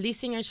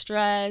releasing your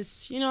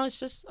stress, it's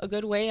just a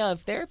good way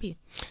of therapy.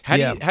 How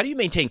do you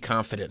maintain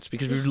confidence?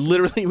 Because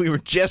we were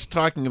just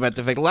talking about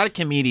the fact a lot of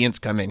comedians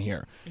come in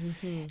here,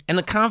 and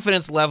the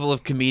confidence level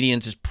of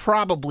comedians is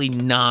probably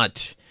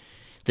not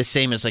the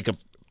same as like a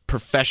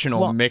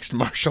professional mixed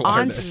martial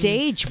artist. On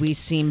stage, we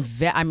seem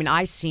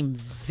I seem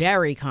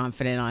very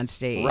confident on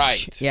stage.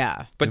 Right.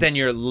 Yeah. But then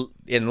you're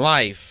in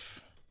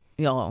life.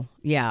 Yeah.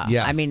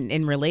 I mean,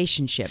 in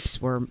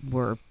relationships,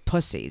 we're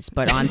pussies,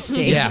 but on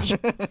stage.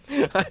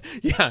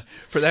 Yeah.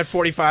 For that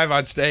 45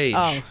 on stage.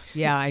 Oh,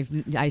 yeah.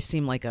 I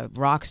seem like a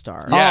rock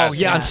star. Yes. Oh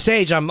yeah, on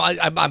stage I'm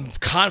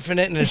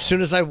confident, and as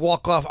soon as I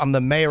walk off, I'm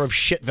the mayor of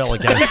Shitville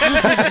again.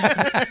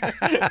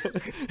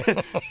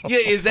 Yeah,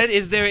 is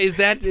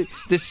that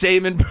the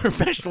same in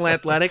professional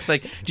athletics?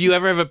 Like, do you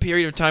ever have a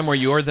period of time where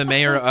you're the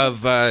mayor of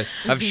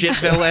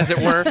Shitville, as it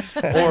were,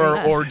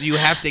 or do you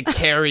have to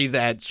carry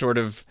that sort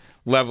of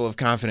level of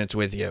confidence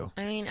with you?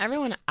 I mean,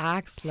 everyone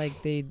acts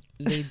like they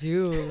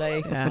do.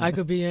 Like, I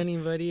could be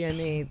anybody,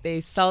 and they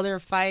sell their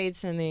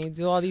fights, and they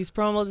do all these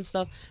promos and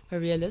stuff.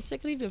 But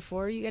realistically,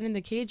 before you get in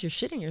the cage, you're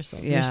shitting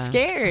yourself. Yeah. You're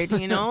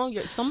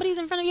scared, somebody's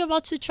in front of you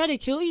about to try to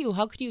kill you.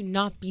 How could you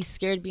not be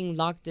scared being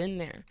locked in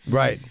there?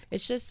 Right.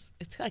 It's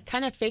like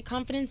kind of fake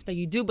confidence, but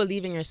you do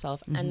believe in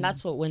yourself, and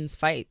that's what wins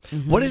fights.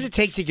 What does it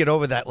take to get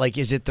over that? Like,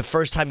 is it the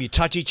first time you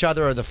touch each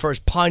other, or the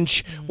first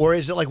punch, or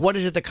is it like, what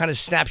is it that kind of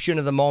snaps you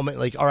into the moment?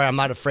 Like, all right, I'm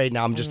not afraid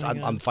now.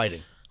 I'm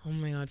fighting. Oh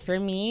my God. For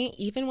me,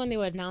 even when they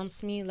would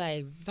announce me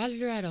like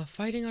Valeretta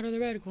fighting out of the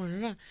red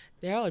corner,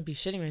 there I would be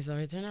shitting myself.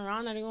 I turn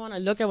around, I don't want to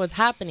look at what's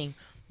happening.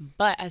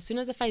 But as soon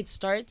as the fight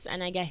starts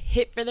and I get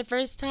hit for the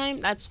first time,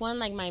 that's when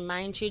like my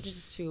mind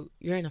changes to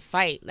you're in a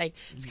fight. Like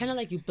it's kind of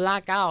like you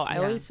black out. I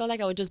always felt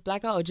like I would just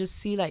black out. I would just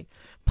see like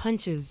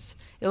punches.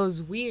 It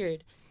was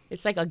weird.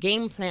 It's like a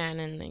game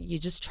plan, and you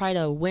just try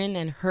to win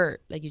and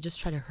hurt. Like, you just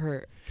try to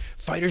hurt.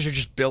 Fighters are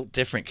just built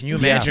different. Can you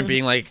imagine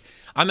being like,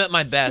 I'm at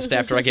my best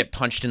after I get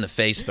punched in the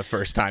face the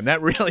first time?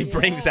 That really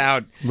brings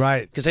out...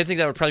 Right. Because I think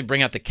that would probably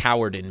bring out the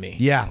coward in me.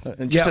 Yeah.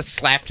 Just a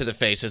slap to the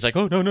face. It's like,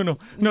 oh, no, I don't want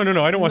that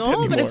anymore.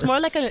 No, but it's more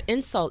like an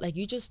insult. Like,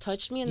 you just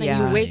touched me, and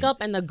then you wake up,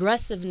 and the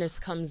aggressiveness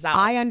comes out.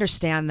 I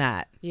understand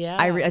that.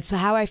 Yeah. It's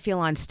how I feel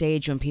on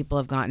stage when people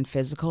have gotten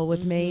physical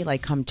with me,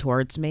 like come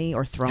towards me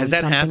or thrown Has that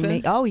something happened? at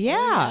me. Oh,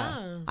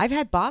 yeah. I've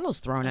had bottles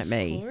thrown at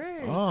me. Of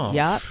course.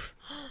 Oh.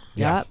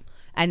 Yep.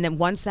 And then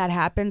once that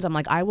happens, I'm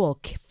like, I will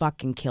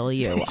fucking kill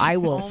you. I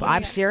will.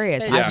 I'm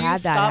serious. Did I've you had that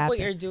stop happen. what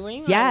you're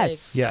doing?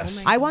 Yes. Yes.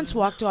 Oh my I once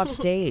walked off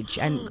stage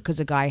and because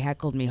a guy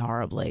heckled me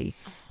horribly,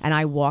 and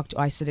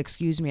I said,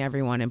 "Excuse me,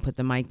 everyone," and put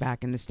the mic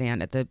back in the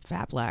stand at the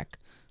Fat Black.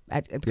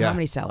 At the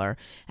Comedy Cellar,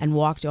 and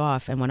walked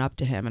off and went up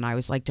to him, and I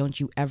was like, "Don't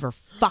you ever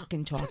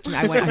fucking talk to me!"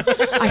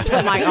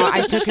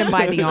 I took him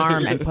by the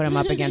arm and put him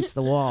up against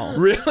the wall,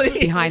 Really?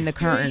 behind the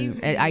curtain.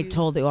 I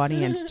told the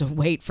audience to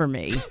wait for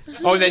me.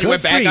 Oh, and then you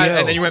went back on,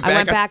 and then you went back. I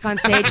went back on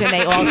stage, and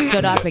they all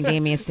stood up and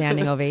gave me a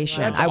standing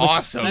ovation. That's I was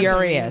awesome.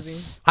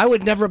 furious. I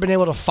would never have been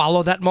able to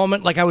follow that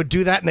moment. Like I would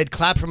do that, and they'd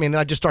clap for me, and then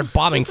I'd just start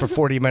bombing for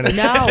 40 minutes.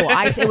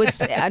 I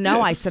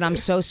said I'm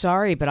so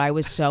sorry, but I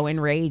was so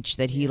enraged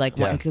that he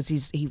because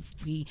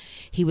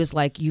he was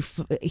like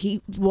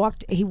he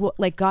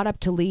got up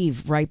to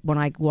leave right when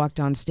I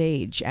walked on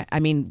stage. I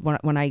mean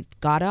when I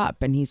got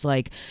up, and he's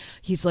like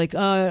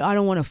I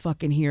don't want to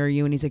fucking hear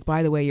you, and he's like,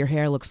 by the way, your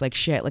hair looks like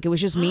shit. Like it was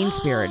just mean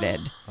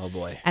spirited. Oh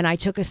boy. And I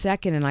took a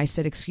second and I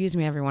said, excuse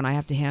me, everyone, I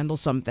have to handle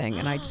something.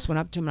 And I just went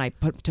up to him and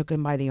I took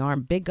him by the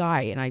arm, big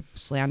guy, and I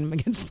slammed him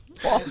against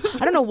the wall.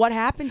 I don't know what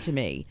happened to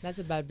me. That's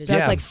a bad bitch. I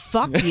was like,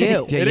 fuck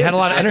you. Yeah, you had a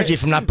lot of energy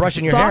from not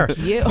brushing your hair. Fuck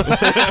you.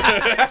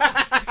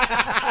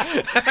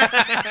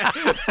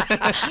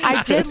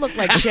 I did look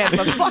like shit,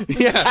 but fuck.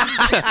 Yeah.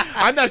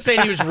 I'm not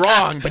saying he was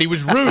wrong, but he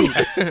was rude.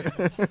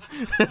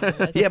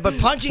 Yeah, but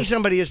punching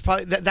somebody is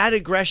probably that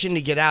aggression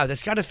to get out.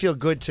 That's got to feel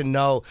good to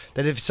know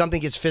that if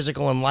something gets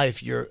physical in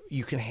life,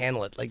 you can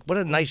handle it. Like what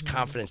a nice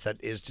confidence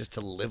that is just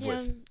to live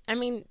with. I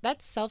mean,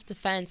 that's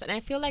self-defense, and I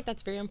feel like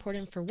that's very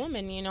important for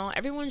women. You know,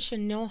 everyone should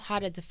know how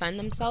to defend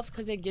themselves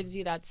because it gives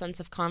you that sense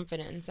of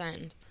confidence.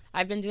 And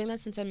I've been doing that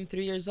since I'm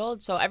 3 years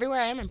old. So everywhere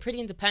I am, I'm pretty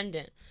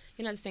independent.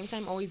 You know, at the same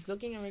time, always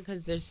looking at it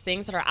because there's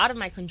things that are out of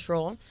my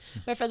control.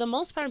 But for the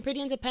most part, I'm pretty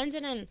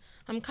independent, and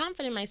I'm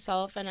confident in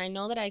myself, and I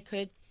know that I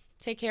could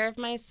take care of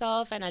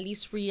myself and at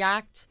least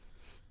react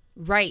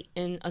right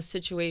in a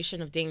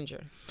situation of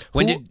danger.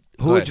 Why'd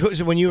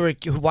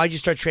you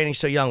start training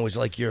so young? Was it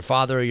like your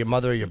father or your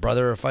mother or your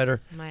brother a fighter?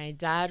 My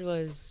dad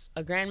was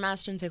a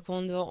grandmaster in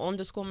Taekwondo, owned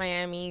the school in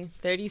Miami,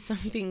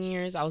 30-something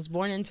years. I was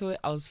born into it.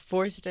 I was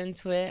forced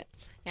into it.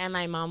 And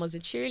my mom was a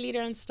cheerleader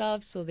and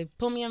stuff, so they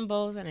put me on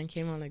both, and I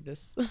came out like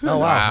this. Oh,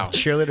 wow.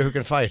 Cheerleader who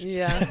can fight.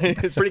 Yeah.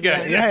 It's pretty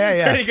good.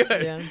 Yeah. Pretty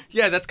good.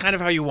 Yeah, that's kind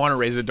of how you want to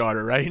raise a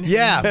daughter, right?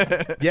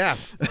 Yeah. Yeah.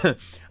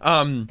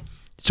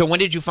 So when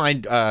did you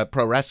find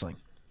pro wrestling?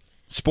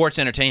 Sports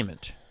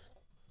entertainment.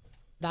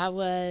 That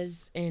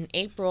was in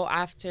April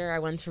after I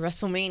went to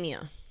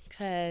WrestleMania.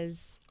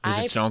 Was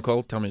it Stone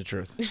Cold? Tell me the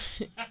truth.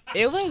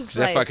 It was Because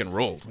that fucking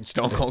ruled when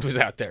Stone Cold was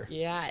out there.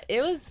 Yeah, it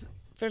was...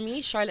 For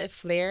me, Charlotte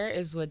Flair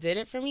is what did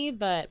it for me,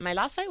 but my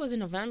last fight was in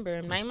November.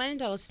 In my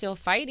mind, I was still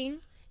fighting.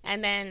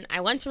 And then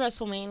I went to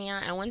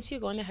WrestleMania, and once you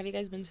go in there, have you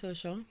guys been to a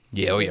show?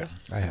 Yeah, oh yeah.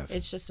 I have.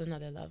 It's just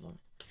another level.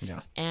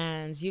 Yeah.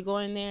 And you go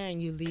in there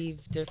and you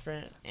leave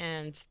different.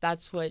 And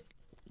that's what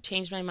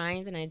changed my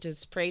mind, and I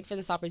just prayed for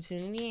this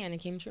opportunity, and it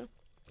came true.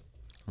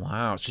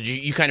 Wow. So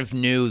you kind of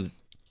knew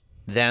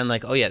then,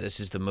 like, oh yeah, this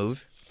is the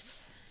move?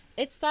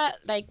 It's that,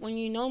 like, when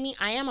you know me,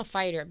 I am a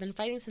fighter. I've been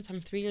fighting since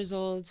I'm 3 years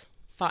old.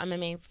 Fought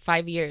MMA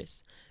 5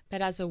 years.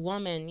 But as a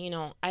woman, you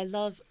know, I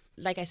love,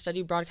 like, I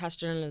studied broadcast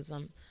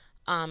journalism.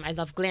 I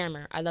love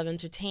glamour. I love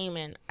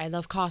entertainment. I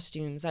love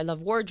costumes. I love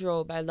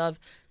wardrobe. I love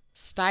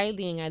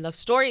styling. I love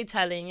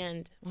storytelling.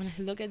 And when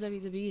I look at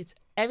WWE, it's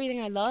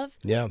everything I love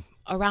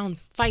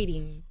around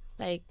fighting.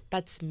 Like,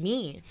 that's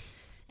me.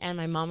 And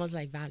my mom was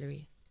like,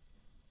 Valerie,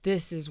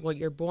 this is what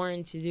you're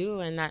born to do.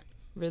 And that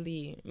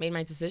really made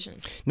my decision.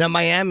 Now,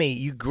 Miami,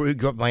 you grew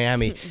up in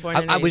Miami.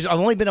 I've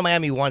only been to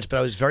Miami once, but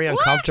I was very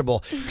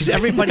uncomfortable because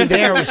everybody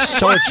there was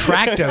so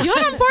attractive. You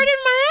haven't born in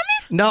Miami?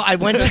 No, I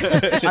went.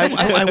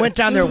 I went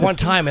down there one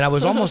time, and I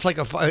was almost like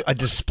a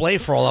display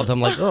for all of them.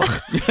 Like,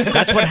 ugh,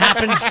 that's what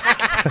happens.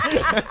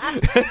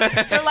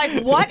 They're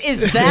like, what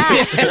is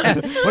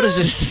that? What is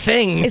this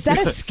thing? Is that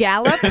a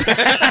scallop?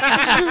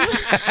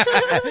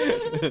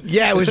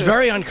 Yeah, it was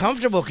very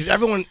uncomfortable because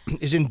everyone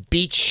is in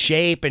beach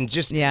shape and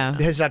just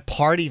has that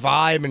party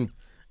vibe and.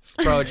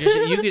 Bro,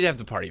 you could have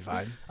the party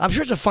vibe. I'm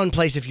sure it's a fun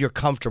place if you're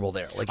comfortable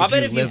there. Like, I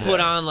bet if you put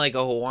on like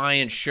a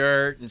Hawaiian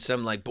shirt and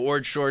some like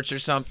board shorts or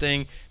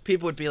something,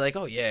 people would be like,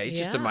 "Oh yeah, he's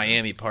just a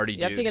Miami party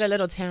dude." You have to get a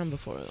little tan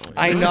before.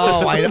 I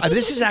know.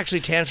 This is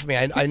actually tan for me.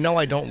 I know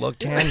I don't look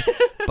tan,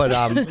 but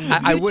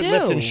I would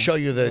lift and show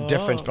you the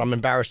difference. But I'm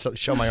embarrassed to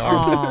show my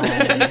arm.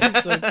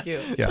 That's so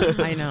cute. Yeah,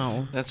 I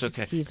know. That's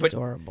okay. He's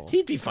adorable.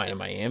 He'd be fine in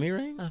Miami,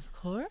 right? Of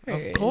course.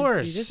 Of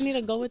course. You just need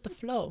to go with the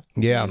flow.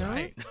 Yeah. You know?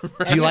 Right.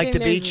 Do you like the Everything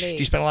there's beach? late. Do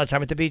you spend a lot of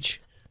time at the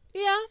beach?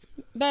 Yeah,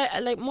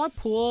 But like more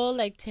pool,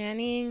 like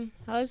tanning.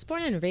 I was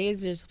born and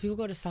raised there, so people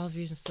go to South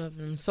Beach and stuff,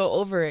 and I'm so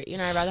over it.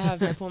 I'd rather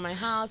have my pool in my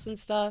house and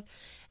stuff.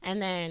 And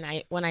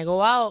then when I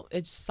go out,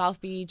 it's South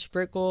Beach,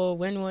 Brickell,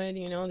 Wynwood.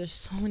 There's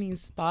so many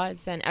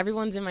spots, and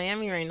everyone's in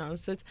Miami right now,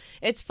 so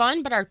it's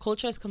fun. But our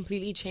culture has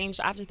completely changed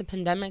after the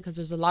pandemic because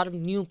there's a lot of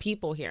new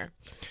people here.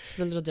 It's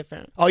a little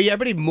different. Oh yeah,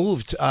 everybody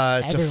moved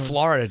to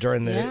Florida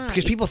during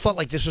because people thought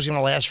like this was going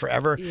to last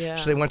forever. Yeah.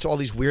 So they went to all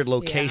these weird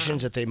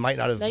locations that they might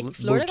not have like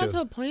Florida moved to. got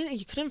to a point that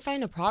you couldn't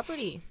find a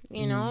property.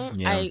 Yeah.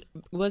 I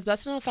was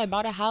blessed enough I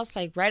bought a house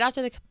like right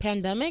after the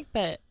pandemic,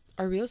 but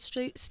our real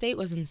estate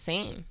was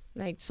insane.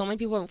 Like so many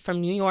people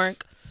from New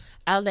York,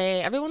 LA,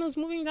 everyone was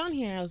moving down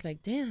here. I was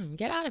like, damn,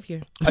 get out of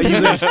here. Are you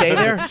going to stay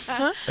there?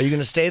 Huh? Are you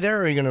going to stay there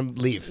or are you going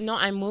to leave? No,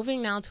 I'm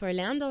moving now to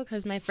Orlando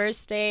because my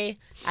first day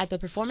at the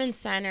Performance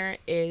Center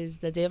is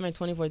the day of my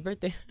 24th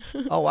birthday.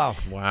 Oh, wow.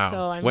 Wow.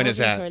 So I'm when moving is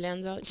that? to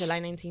Orlando, July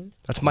 19th.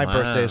 That's my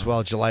birthday as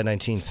well, July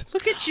 19th.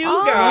 Look at you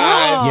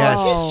guys. Yes.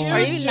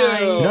 Are you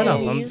lying?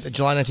 No, I'm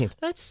July 19th.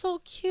 That's so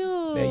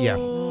cute. Yeah.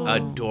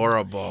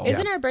 Adorable.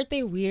 Isn't our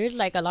birthday weird?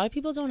 Like, a lot of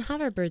people don't have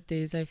our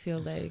birthdays, I feel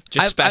like.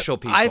 Just special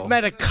people. I've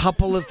met a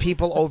couple of people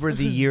over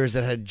the years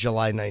that had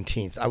July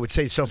 19th. I would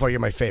say so far you're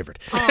my favorite.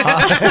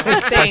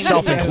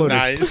 Myself included.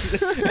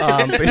 Nice.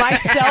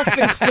 Myself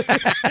included.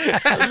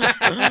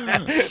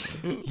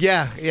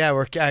 Yeah,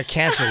 we're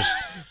cancers.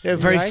 They're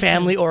very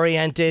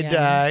family-oriented.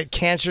 Yeah.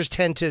 Cancers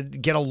tend to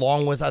get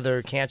along with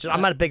other cancers.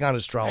 I'm not big on Are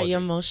astrology. you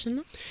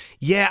emotional?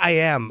 Yeah, I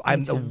am.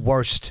 I'm the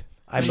worst.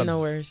 I'm the a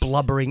worst.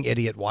 blubbering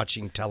idiot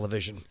watching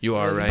television. You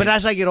are, right? But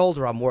as I get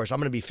older, I'm worse. I'm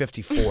going to be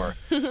 54.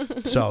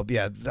 So,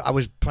 yeah, I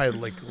was probably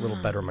like a little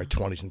better in my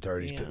 20s and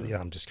 30s. Yeah. But,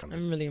 I'm just kind of...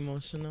 I'm really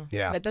emotional.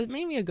 Yeah. But that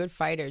made me a good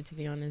fighter, to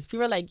be honest.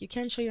 People are like, you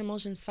can't show your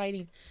emotions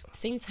fighting. At the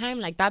same time,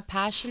 like, that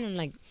passion and,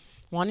 like,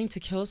 wanting to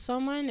kill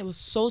someone, it was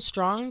so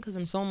strong because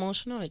I'm so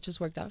emotional. It just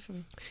worked out for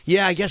me.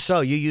 Yeah, I guess so.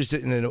 You used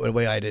it in a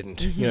way I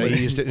didn't. You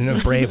used it in a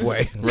brave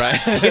way. Right.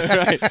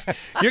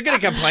 You're good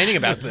at complaining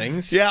about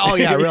things. Yeah, oh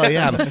yeah, I really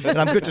am. And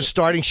I'm good to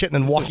starting shit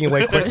and then walking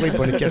away quickly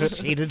when it gets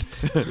heated.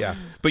 Yeah.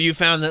 But you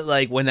found that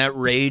like when that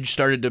rage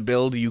started to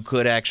build, you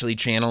could actually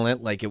channel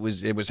it. Like it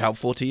was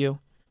helpful to you.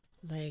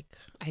 Like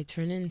I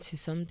turn into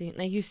something.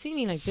 Like you see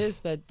me like this,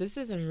 but this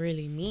isn't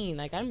really me.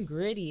 Like I'm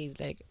gritty.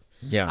 Like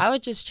yeah, I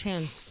would just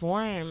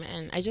transform,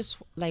 and I just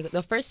like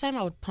the first time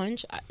I would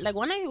punch. Like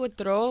when I would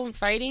throw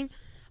fighting,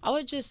 I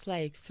would just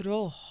like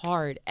throw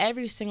hard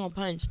every single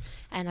punch,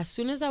 and as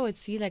soon as I would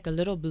see like a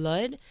little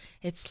blood,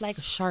 it's like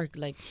a shark.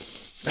 Like,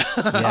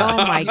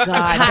 oh my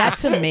god,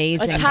 that's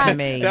amazing to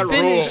me. That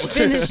rules.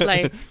 Finish.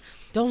 Like,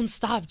 don't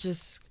stop.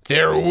 Just.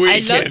 They're I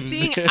weakened. love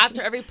seeing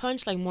after every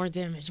punch like more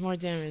damage. But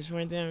then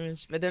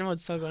it would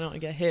still go on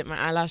and get hit. My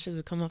eyelashes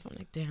would come up. I'm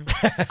like, damn.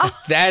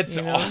 That's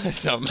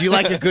awesome. Do you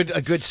like a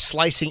good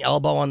slicing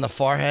elbow on the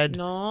forehead?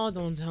 No,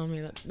 don't tell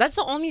me that. That's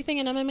the only thing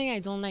in MMA I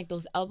don't like,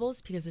 those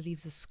elbows, because it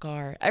leaves a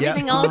scar.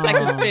 Everything else I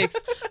could fix,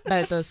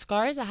 but the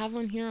scars, I have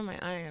one here on my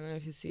eye. I don't know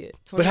if you see it.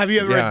 But have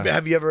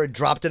you ever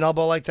dropped an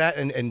elbow like that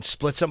and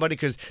split somebody?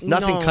 Because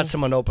nothing cuts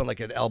someone open like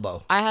an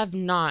elbow. I have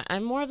not.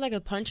 I'm more of like a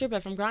puncher,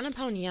 but from ground and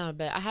pound, yeah.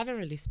 But I haven't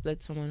really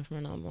split someone from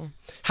an elbow.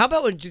 How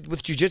about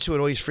with jiu-jitsu? It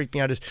always freaked me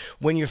out is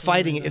when you're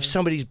fighting, if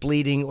somebody's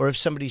bleeding or if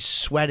somebody's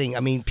sweating. I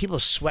mean, people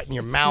sweat in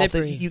your mouth.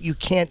 You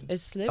can't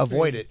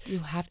avoid it. You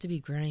have to be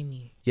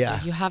grimy. Yeah.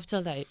 Like, you have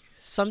to like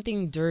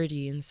something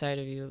dirty inside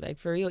of you, like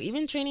for real.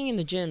 Even training in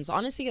the gyms,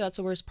 honestly, that's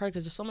the worst part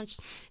because there's so much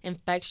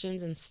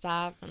infections and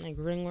staph and like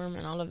ringworm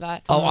and all of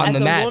that. Oh, on As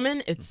the a mat.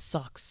 woman, it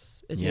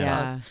sucks. It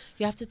sucks.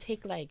 You have to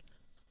take like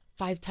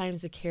 5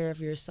 times the care of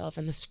yourself,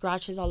 and the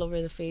scratches all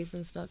over the face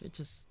and stuff. It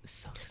just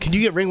sucks. Can you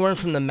get ringworm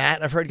from the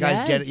mat? I've heard guys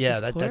get it. Yeah,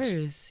 of course.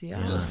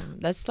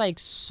 That's like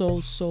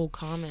so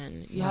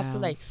common. You have to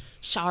like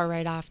shower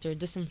right after,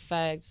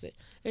 disinfect.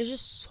 There's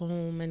just so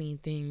many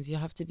things you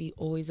have to be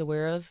always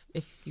aware of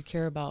if you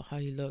care about how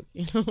you look.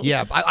 You know?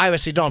 Yeah, I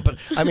obviously don't, but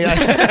I mean,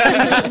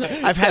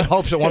 I've had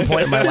hopes at one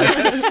point in my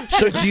life.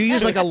 So, do you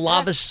use like a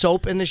lava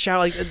soap in the shower?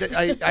 Like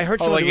I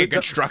heard like a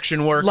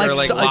construction worker,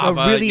 like a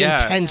lava, really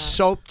intense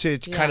soap to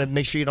kind of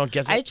make sure you don't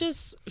get. I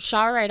just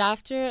shower right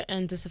after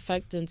and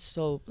disinfectant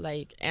soap,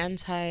 like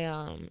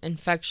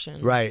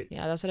anti-infection. Right.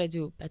 Yeah, that's what I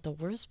do. But the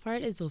worst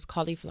part is those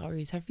cauliflower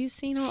ears. Have you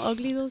seen how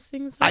ugly those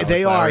things are?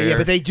 They are, yeah,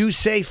 but they do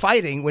say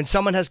fighting when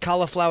someone has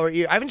cauliflower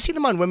ear. I haven't seen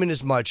them on women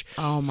as much.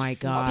 Oh my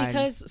god!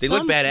 Because they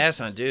look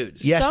badass on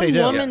dudes. Yes, they do.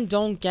 Some women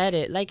don't get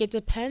it. Like it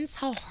depends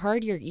how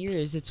hard your ear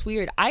is. It's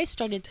weird. I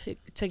started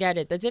to get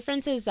it. The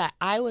difference is that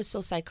I was so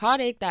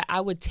psychotic that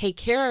I would take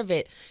care of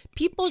it.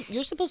 People,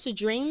 you're supposed to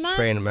drain that,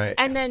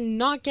 and then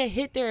not get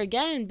hit there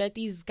again. But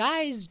these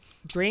guys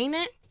drain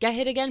it, get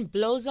hit again,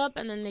 blows up,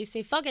 and then they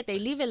say, fuck it, they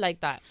leave it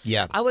like that.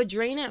 Yeah. I would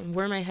drain it and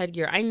wear my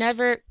headgear. I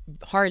never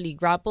hardly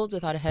grappled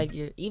without a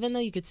headgear, even though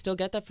you could still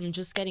get that from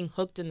just getting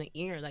hooked in the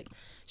ear. Like,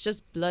 it's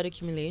just blood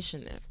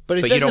accumulation there. But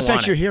it doesn't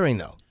affect your hearing,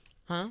 though.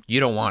 Huh? You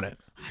don't want it.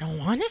 I don't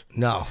want it.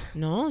 No.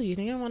 No, you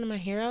think I wanted my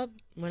hair up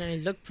when I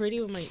look pretty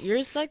with my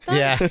ears like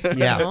that?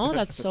 Yeah. No,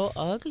 that's so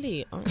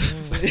ugly.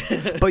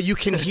 But you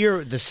can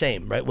hear the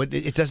same, right?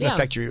 It doesn't Yeah.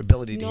 affect your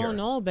ability to hear.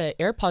 No, but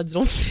AirPods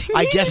don't fit me.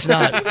 I guess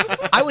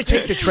not. I would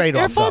take the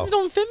trade-off, AirPods though.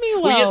 don't fit me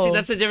well. Well, yeah, see,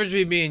 that's the difference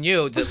between me and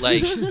you. That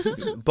like,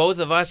 both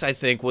of us, I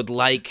think, would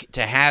like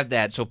to have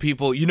that. So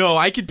people,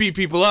 I could beat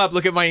people up.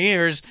 Look at my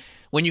ears.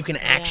 When you can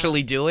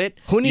actually do it,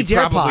 Who needs you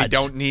probably AirPods?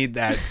 don't need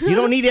that. You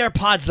don't need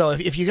AirPods, though.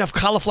 If you have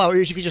cauliflower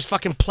ears, you can just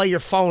fucking play your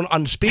phone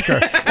on the speaker,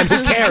 and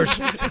who cares?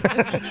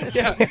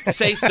 Yeah,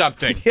 say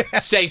something.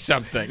 Say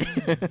something.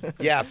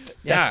 Yeah.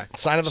 Yeah.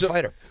 Sign of a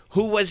fighter.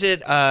 Who was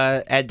it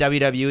at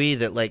WWE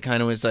that like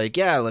kind of was like,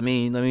 yeah, let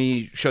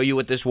me show you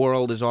what this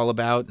world is all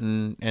about,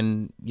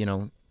 and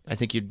I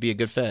think you'd be a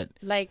good fit.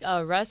 Like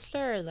a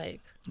wrestler, or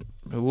like.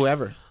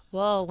 Whoever.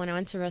 Well, when I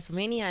went to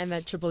WrestleMania, I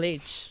met Triple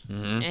H,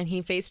 and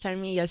he FaceTimed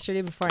me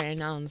yesterday before I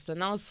announced,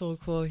 and that was so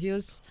cool.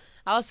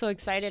 I was so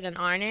excited and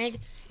honored,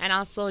 and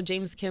also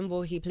James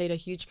Kimball, he played a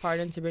huge part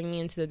into bringing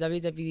me into the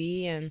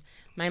WWE, and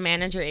my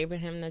manager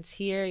Abraham, that's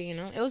here.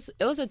 It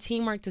was a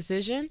teamwork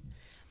decision,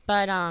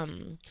 but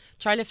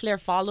Charlotte Flair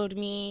followed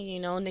me.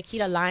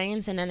 Nikita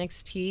Lyons in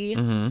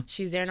NXT,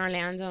 she's there in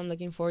Orlando. I'm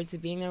looking forward to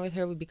being there with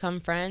her. We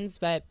become friends,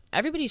 but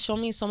everybody showed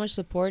me so much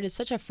support. It's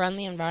such a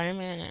friendly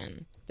environment,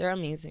 and they're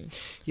amazing.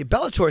 Yeah,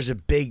 Bellator is a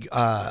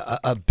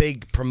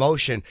big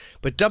promotion,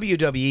 but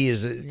WWE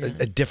is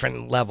a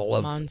different level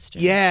of monster.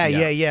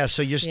 Yeah.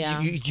 So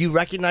you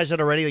recognize that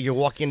already? Like you're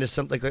walking into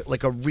something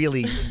like a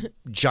really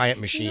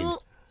giant machine.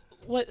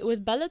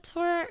 With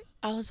Bellator,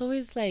 I was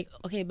always like,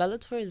 okay,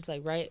 Bellator is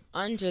like right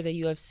under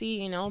the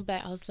UFC,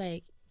 but I was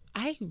like,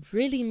 I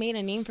really made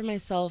a name for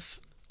myself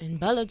in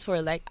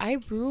Bellator. Like I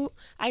grew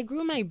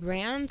my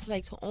brand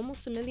like to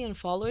almost 1 million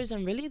followers,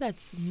 and really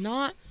that's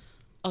not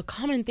a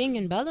common thing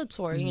in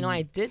Bellator.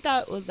 I did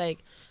that with like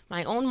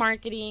my own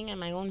marketing and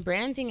my own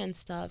branding and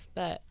stuff,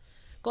 but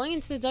going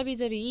into the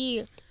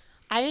WWE,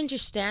 I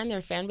understand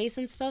their fan base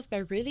and stuff,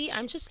 but really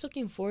I'm just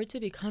looking forward to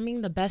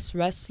becoming the best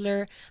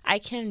wrestler I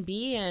can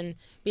be and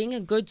being a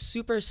good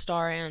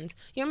superstar. And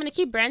I'm going to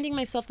keep branding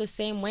myself the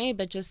same way,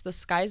 but just the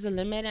sky's the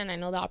limit, and I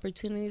know the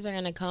opportunities are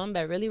going to come,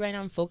 but really right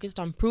now I'm focused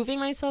on proving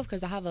myself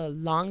because I have a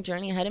long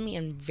journey ahead of me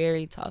and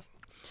very tough.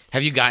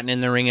 Have you gotten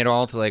in the ring at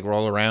all to like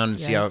roll around and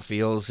see how it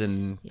feels?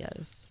 And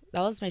yes,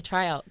 that was my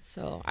tryout.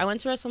 So I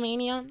went to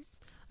WrestleMania.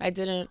 I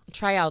didn't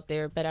try out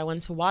there, but I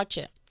went to watch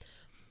it.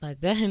 But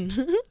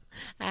then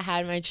I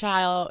had my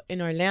child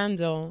in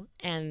Orlando,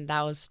 and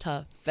that was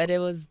tough. But it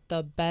was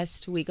the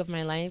best week of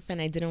my life,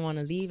 and I didn't want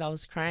to leave. I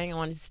was crying. I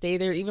wanted to stay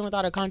there, even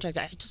without a contract.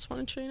 I just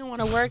want to train. I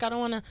want to work. I don't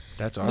want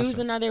to lose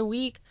another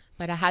week.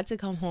 But I had to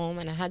come home,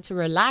 and I had to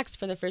relax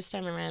for the first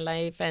time in my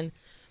life, and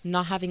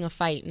not having a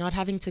fight, not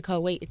having to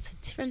cut weight. It's a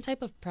different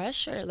type of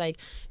pressure. Like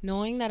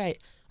knowing that I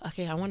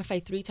want to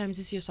fight 3 times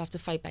this year, so I have to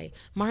fight by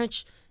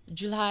March,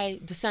 July,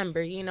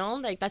 December,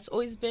 like that's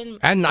always been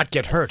and not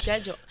get hurt.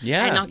 Schedule.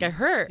 Yeah. And not get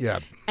hurt. Yeah.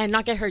 And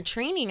not get hurt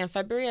training. In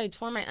February, I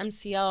tore my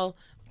MCL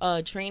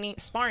training,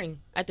 sparring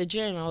at the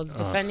gym. I was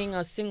defending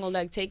a single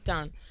leg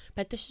takedown.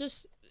 But this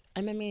just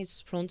MMA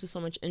is prone to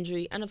so much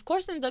injury. And of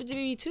course in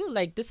WWE too,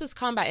 like this is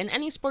combat. In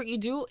any sport you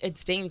do,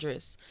 it's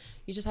dangerous.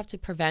 You just have to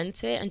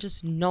prevent it and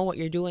just know what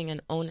you're doing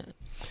and own it.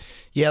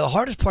 Yeah, the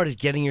hardest part is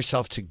getting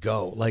yourself to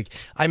go. Like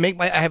I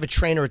have a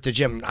trainer at the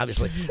gym,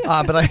 obviously,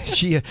 but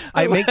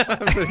I make.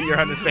 You're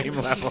on the same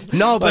level.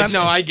 No, but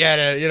no, I get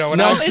it. When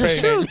No, I'm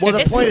it's training. true. Well,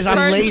 the It's point his is I'm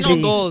personal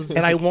lazy goals.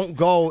 and I won't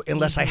go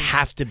unless I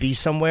have to be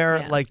somewhere.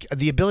 Yeah. Like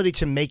the ability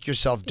to make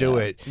yourself do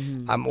it,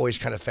 I'm always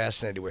kind of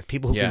fascinated with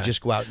people who can just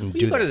go out and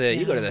do that.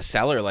 You go to the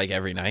cellar like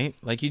every night.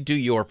 Like you do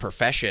your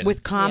profession.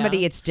 With comedy,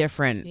 Yeah. it's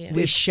different. Yeah.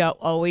 We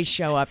always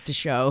show up to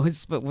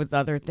shows, but with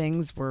other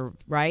things, we're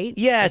right.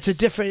 Yeah, it's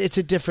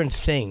a different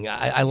thing.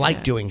 I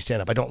like doing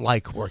stand-up. I don't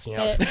like working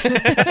out.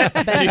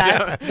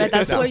 But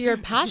that's what you're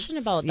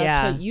passionate about. That's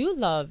Yeah. what you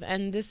love.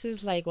 And this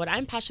is like what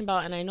I'm passionate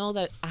about. And I know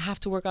that I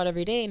have to work out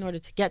every day in order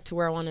to get to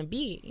where I want to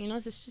be.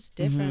 It's just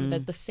different,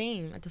 but the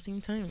same at the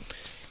same time.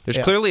 There's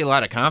clearly a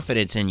lot of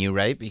confidence in you,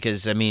 right?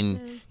 Because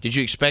did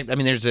you expect?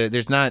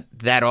 There's not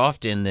that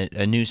often that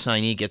a new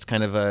signee gets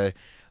kind of a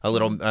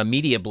little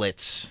media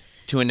blitz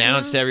to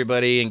announce to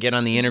everybody and get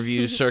on the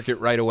interview circuit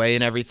right away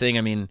and everything.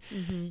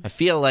 I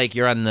feel like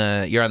you're on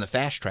the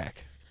fast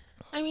track.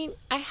 I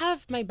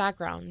have my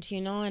background,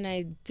 and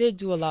I did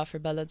do a lot for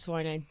Bellator,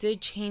 and I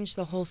did change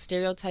the whole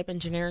stereotype and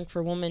generic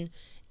for women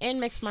in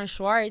mixed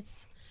martial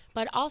arts.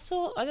 But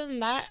also, other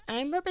than that,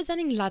 I'm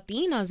representing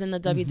Latinas in the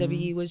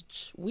WWE,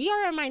 which we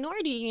are a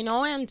minority,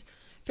 and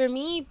for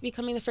me,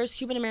 becoming the first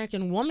Cuban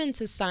American woman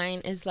to sign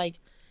is like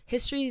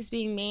history is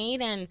being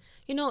made, and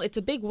it's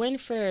a big win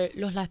for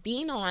los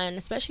Latinos, and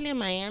especially in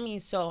Miami.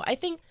 So I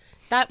think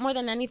that more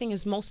than anything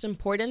is most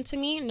important to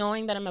me,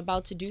 knowing that I'm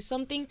about to do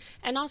something,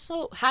 and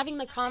also having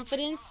the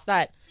confidence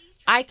that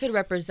I could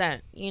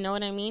represent. You know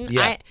what I mean?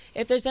 Yeah.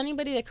 If there's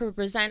anybody that could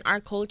represent our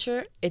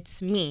culture,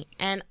 it's me.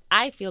 And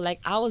I feel like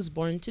I was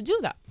born to do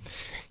that.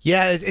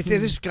 Yeah, it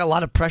is got a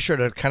lot of pressure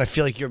to kind of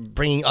feel like you're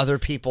bringing other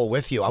people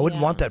with you. I wouldn't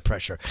want that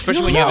pressure.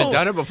 Especially when you haven't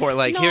done it before.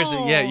 Like, No.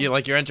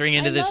 you're entering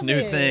into this love new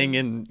it. thing,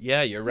 and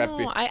you're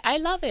repping. No, I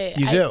love it.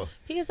 You do?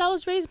 Because I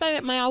was raised by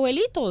my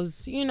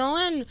abuelitos,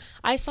 and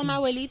I saw my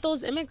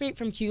abuelitos immigrate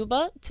from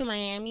Cuba to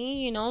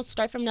Miami,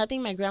 start from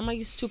nothing. My grandma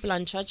used to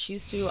planchar. She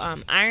used to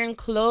iron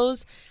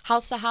clothes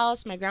house to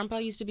house. My grandpa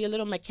used to be a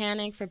little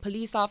mechanic for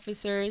police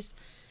officers.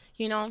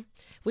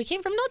 We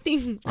came from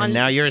nothing. And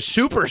now you're a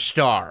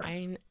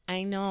superstar.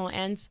 I know,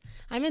 and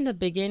I'm in the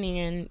beginning,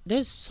 and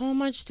there's so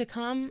much to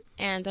come,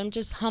 and I'm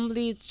just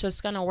humbly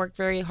just gonna work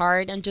very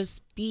hard and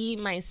just be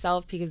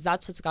myself, because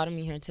that's what's gotten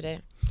me here today.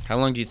 How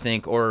long do you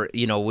think, or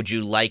would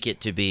you like it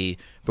to be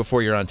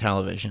before you're on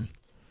television?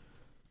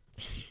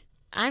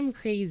 I'm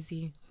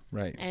crazy.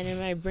 Right. And in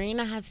my brain,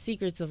 I have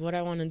secrets of what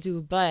I want to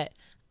do, but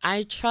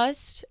I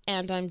trust,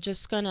 and I'm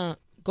just gonna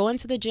go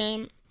into the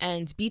gym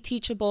and be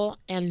teachable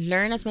and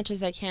learn as much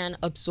as I can,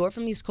 absorb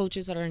from these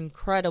coaches that are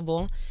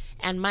incredible.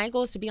 And my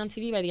goal is to be on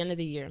TV by the end of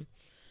the year.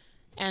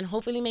 And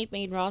hopefully make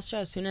main roster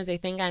as soon as I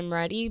think I'm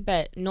ready.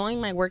 But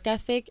knowing my work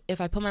ethic, if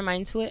I put my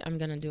mind to it, I'm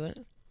going to do it.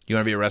 You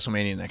want to be at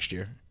WrestleMania next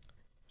year?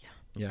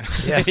 Yeah.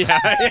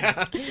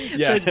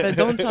 But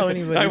don't tell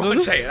anybody. I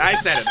won't say it. I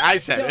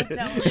said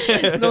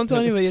it. Don't tell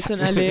anybody it's in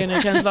LA and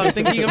I can't stop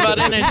thinking about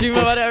it and I dream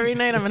about it every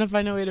night. I'm going to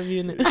find a way to be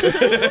in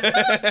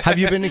it. Have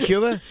you been to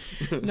Cuba?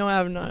 No, I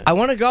have not. I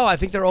want to go. I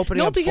think they're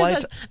opening up flights.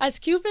 Because as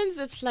Cubans,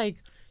 it's like,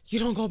 you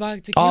don't go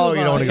back to Cuba. Oh,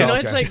 you don't want to go.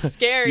 It's like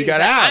scary. You got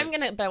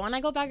But out. But when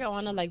I go back, I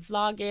want to like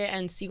vlog it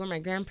and see where my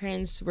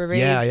grandparents were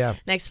raised.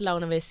 Next to La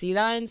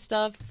Universidad and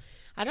stuff.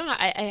 I don't know.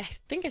 I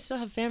think I still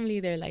have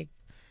family there, like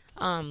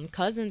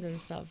cousins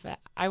and stuff.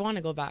 I want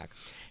to go back.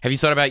 Have you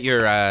thought about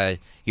your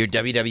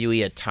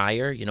WWE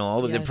attire?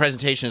 All of the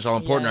presentation is all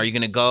important. Are you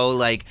going to go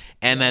like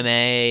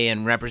MMA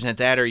and represent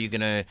that, or are you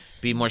going to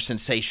be more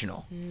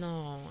sensational?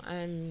 No,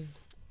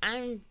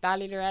 I'm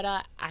Valley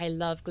Loretta. I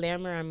love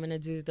glamour. I'm gonna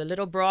do the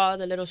little bra,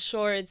 the little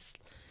shorts,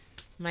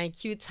 my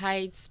cute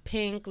tights,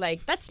 pink.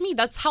 Like, that's me.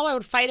 That's how I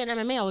would fight in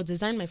MMA. I would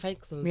design my fight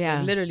clothes. Yeah.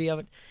 Like, literally,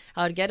 I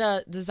would get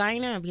a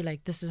designer and be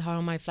like, this is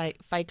how my fight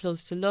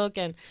clothes to look.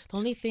 And the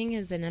only thing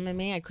is, in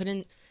MMA, I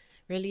couldn't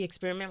really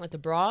experiment with the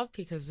bra,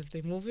 because if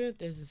they move it,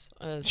 there's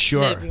a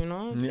Sure.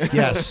 slip,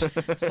 Yes. So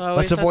I always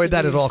Let's have avoid to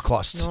that be- at all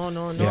costs.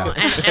 No. Yeah.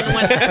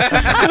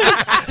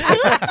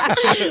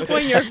 And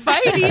when you're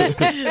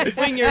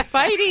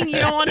fighting, you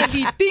don't want to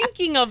be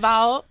thinking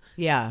about,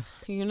 Yeah.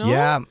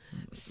 Yeah.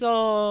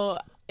 So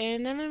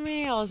in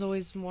MMA, I was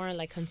always more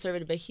like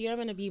conservative, but here I'm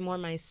gonna be more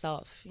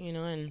myself,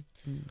 and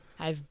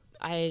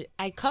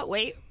I cut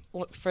weight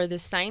for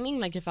this signing,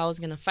 like if I was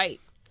gonna fight.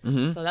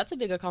 Mm-hmm. So that's a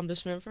big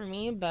accomplishment for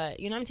me. But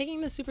I'm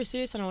taking this super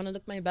serious, and I want to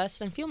look my best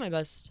and feel my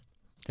best.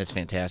 That's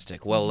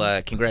fantastic.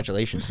 Well,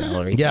 congratulations,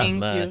 Valerie. Yeah.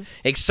 Thank you.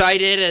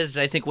 Excited, as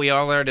I think we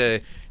all are,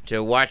 to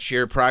watch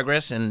your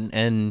progress,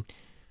 and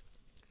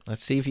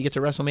let's see if you get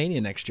to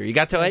WrestleMania next year. You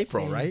got till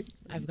April, See. right?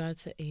 I've got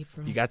to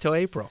April. You got till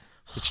April.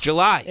 It's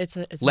July.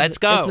 Let's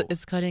go. go.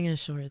 It's cutting it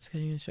short.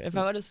 If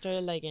I would have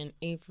started like in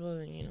April,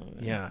 then,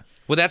 Yeah.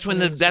 Well, that's when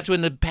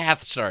the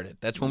path started.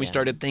 That's when we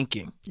started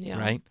thinking. Yeah.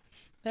 Right.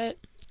 But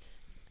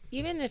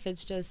even if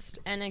it's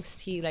just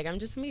NXT, like, I'm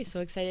just gonna be so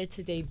excited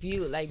to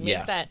debut, like,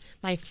 make that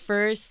my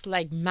first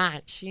like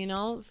match.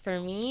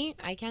 For me,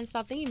 I can't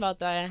stop thinking about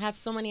that. I have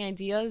so many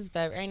ideas,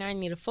 but right now I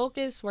need to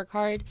focus, work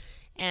hard,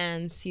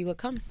 and see what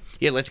comes.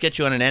 Yeah. Let's get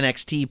you on an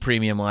NXT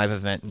Premium Live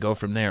event and go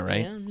from there.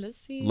 Right. Yeah, let's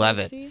see. Love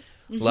let's it. see.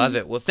 Love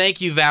it. Well,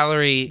 thank you,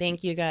 Valerie.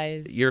 Thank you,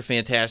 guys. You're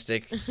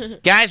fantastic.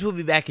 Guys, we'll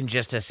be back in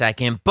just a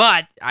second,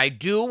 but I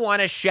do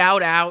want to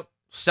shout out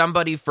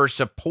somebody for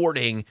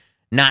supporting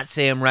Not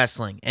Sam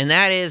Wrestling, and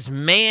that is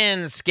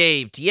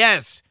Manscaped.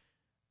 Yes,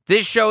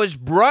 this show is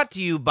brought to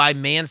you by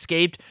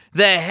Manscaped,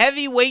 the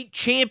heavyweight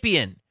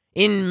champion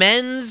in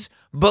men's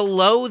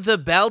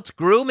below-the-belt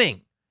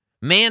grooming.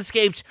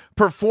 Manscaped's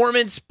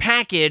Performance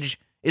Package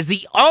is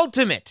the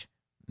ultimate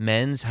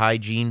men's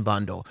hygiene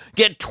bundle.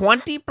 Get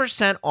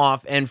 20%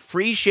 off and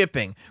free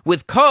shipping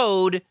with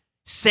code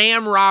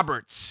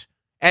SamRoberts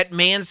at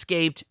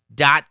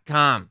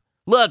manscaped.com.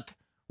 Look,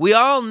 we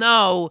all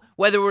know,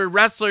 whether we're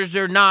wrestlers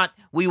or not,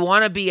 we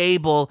want to be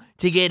able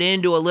to get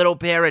into a little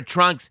pair of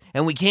trunks,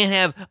 and we can't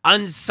have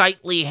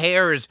unsightly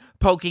hairs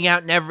poking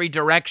out in every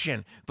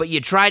direction. But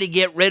you try to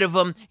get rid of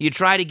them, you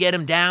try to get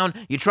them down,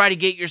 you try to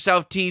get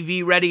yourself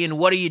TV ready, and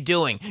what are you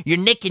doing? You're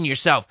nicking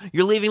yourself.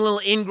 You're leaving little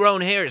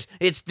ingrown hairs.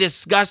 It's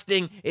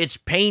disgusting. It's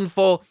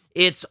painful.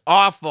 It's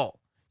awful.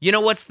 You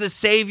know what's the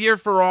savior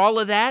for all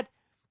of that?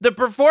 The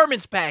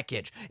Performance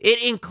Package.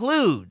 It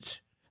includes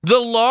the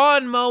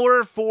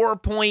Lawnmower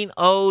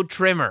 4.0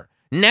 trimmer.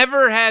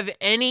 Never have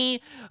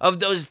any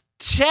of those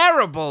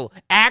terrible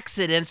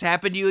accidents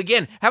happen to you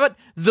again. How about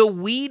the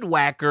Weed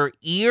Whacker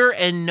ear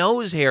and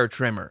nose hair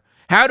trimmer?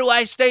 How do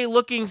I stay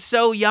looking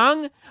so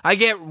young? I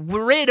get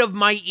rid of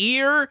my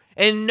ear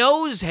and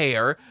nose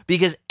hair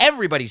because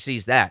everybody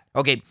sees that.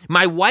 Okay,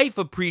 my wife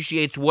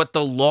appreciates what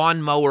the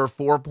Lawnmower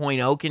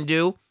 4.0 can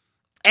do.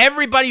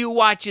 Everybody who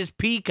watches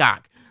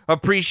Peacock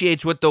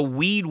appreciates what the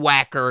Weed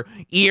Whacker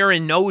ear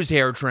and nose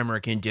hair trimmer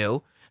can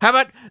do. How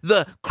about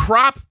the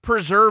Crop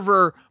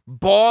Preserver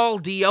Ball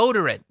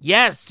Deodorant?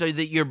 Yes, so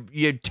that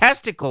your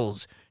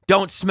testicles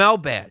don't smell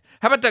bad.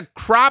 How about the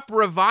Crop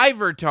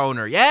Reviver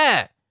Toner?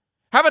 Yeah.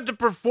 How about the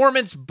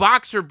Performance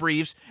Boxer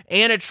Briefs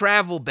and a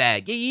travel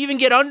bag? You even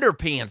get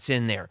underpants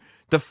in there.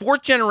 The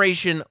 4th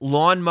generation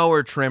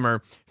lawnmower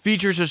trimmer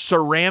features a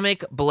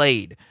ceramic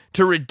blade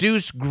to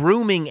reduce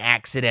grooming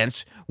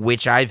accidents,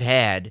 which I've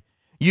had,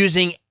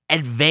 using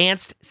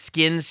advanced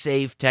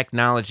skin-safe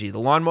technology. The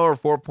Lawnmower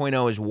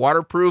 4.0 is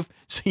waterproof,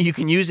 so you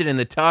can use it in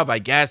the tub, I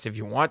guess, if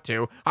you want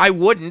to. I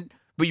wouldn't,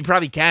 but you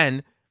probably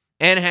can.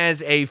 And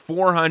has a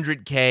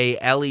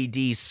 400K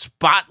LED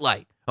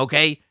spotlight,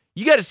 okay?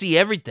 You got to see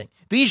everything.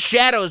 These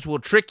shadows will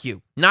trick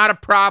you. Not a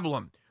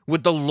problem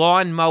with the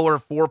Lawnmower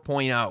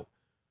 4.0.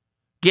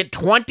 Get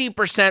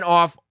 20%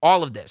 off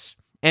all of this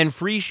and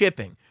free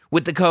shipping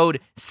with the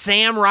code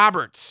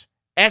SAMROBERTS,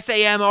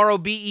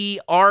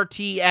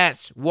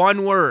 SAMROBERTS,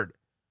 one word,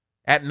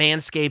 at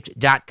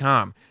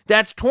manscaped.com.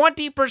 That's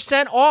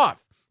 20%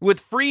 off with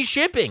free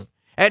shipping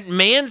at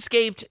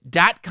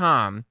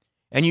manscaped.com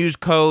and use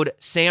code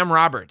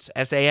SAMROBERTS,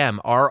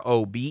 SAMROBERTS.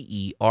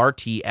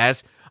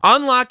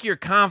 Unlock your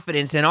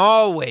confidence and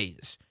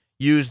always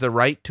use the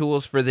right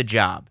tools for the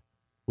job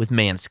with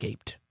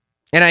Manscaped.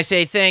 And I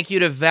say thank you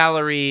to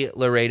Valerie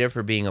Lareda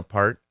for being a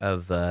part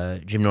of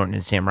Jim Norton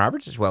and Sam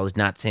Roberts, as well as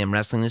Not Sam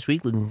Wrestling this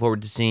week. Looking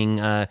forward to seeing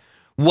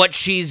what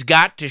she's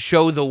got to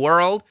show the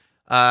world.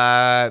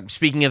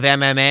 Speaking of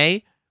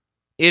MMA,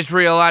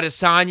 Israel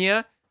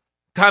Adesanya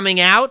coming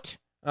out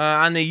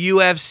on the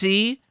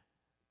UFC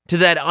to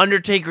that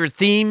Undertaker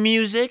theme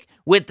music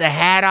with the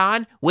hat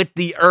on, with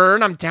the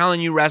urn. I'm telling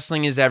you,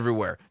 wrestling is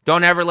everywhere.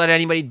 Don't ever let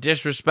anybody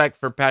disrespect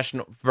you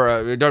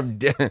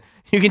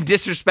can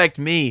disrespect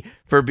me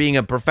for being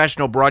a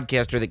professional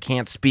broadcaster that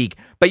can't speak,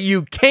 but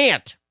you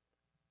can't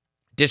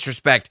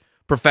disrespect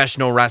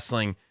professional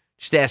wrestling.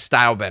 Just ask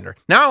Stylebender.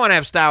 Now I want to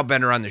have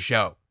Stylebender on the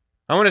show.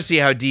 I want to see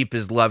how deep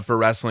his love for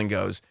wrestling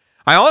goes.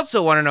 I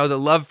also want to know the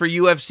love for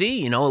UFC.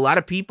 You know, a lot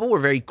of people were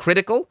very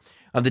critical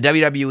of the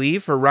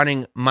WWE for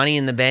running Money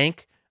in the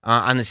Bank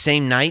on the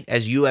same night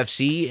as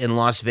UFC in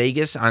Las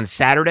Vegas on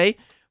Saturday.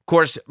 Of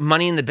course,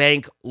 Money in the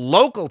Bank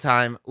local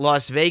time,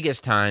 Las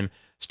Vegas time,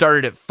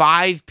 started at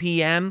 5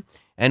 p.m.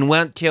 and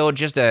went till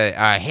just a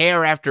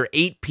hair after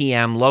 8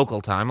 p.m.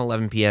 local time,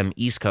 11 p.m.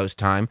 East Coast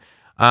time.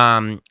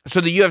 So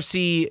the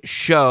UFC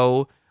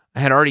show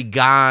had already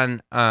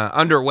gone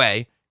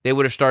underway. They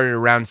would have started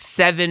around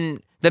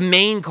 7. The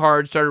main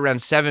card started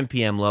around 7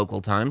 p.m.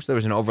 local time, so there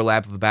was an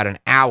overlap of about an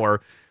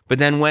hour, but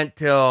then went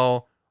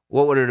till,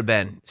 what would it have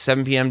been,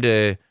 7 p.m.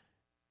 to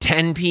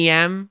 10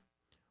 p.m.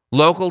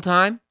 local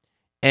time?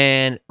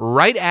 And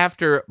right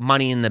after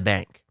Money in the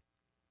Bank,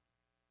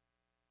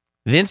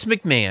 Vince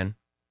McMahon,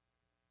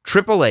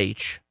 Triple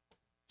H,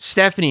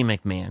 Stephanie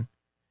McMahon,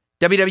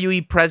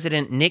 WWE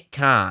President Nick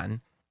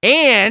Khan,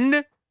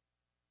 and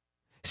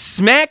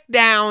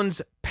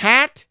SmackDown's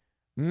Pat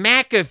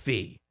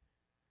McAfee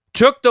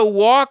took the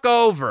walk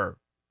over,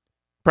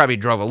 probably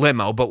drove a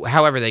limo, but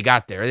however they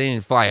got there, they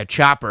didn't fly a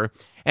chopper,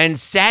 and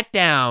sat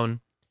down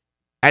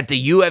at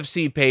the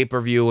UFC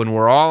pay-per-view, and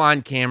we're all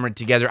on camera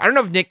together. I don't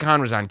know if Nick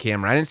Khan was on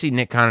camera. I didn't see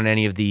Nick Khan in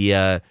any of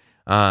the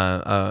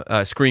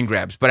screen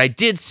grabs, but I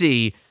did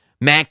see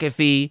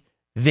McAfee,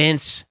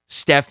 Vince,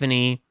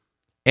 Stephanie,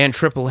 and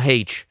Triple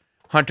H,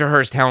 Hunter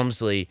Hearst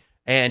Helmsley,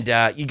 and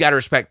you got to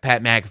respect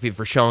Pat McAfee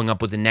for showing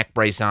up with a neck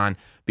brace on,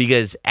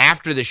 because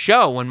after the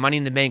show, when Money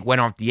in the Bank went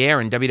off the air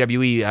and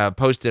WWE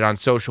posted on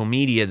social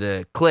media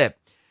the clip,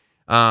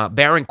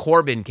 Baron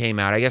Corbin came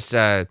out. I guess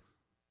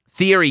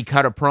Theory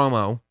cut a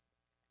promo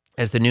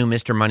as the new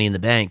Mr. Money in the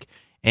Bank,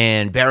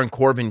 and Baron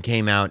Corbin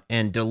came out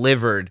and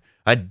delivered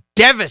a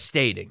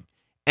devastating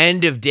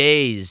end of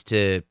days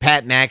to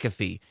Pat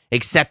McAfee,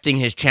 accepting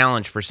his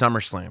challenge for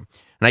SummerSlam.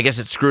 And I guess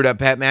it screwed up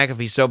Pat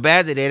McAfee so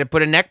bad that they had to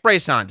put a neck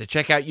brace on to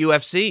check out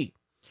UFC.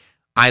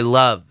 I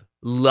love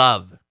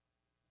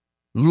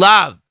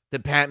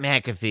that Pat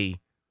McAfee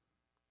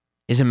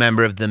is a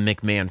member of the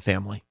McMahon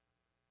family.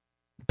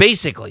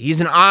 Basically,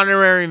 he's an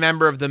honorary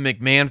member of the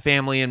McMahon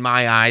family in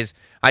my eyes.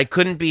 I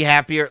couldn't be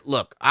happier.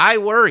 Look, I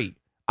worried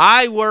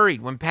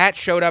when Pat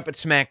showed up at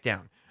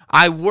SmackDown.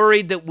 I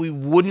worried that we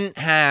wouldn't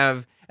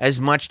have as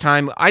much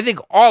time. I think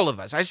all of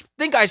us, I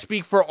think I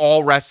speak for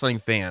all wrestling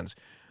fans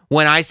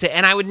when I say,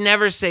 and I would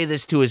never say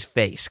this to his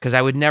face because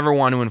I would never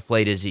want to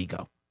inflate his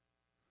ego.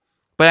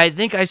 But I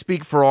think I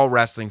speak for all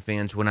wrestling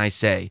fans when I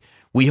say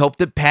we hope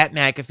that Pat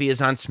McAfee is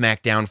on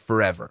SmackDown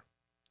forever.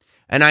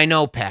 And I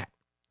know Pat.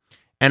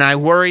 And I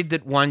worried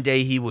that one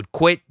day he would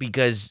quit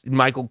because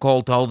Michael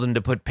Cole told him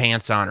to put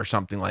pants on or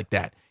something like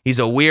that. He's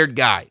a weird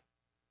guy.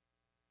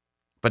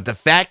 But the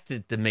fact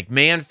that the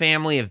McMahon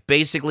family have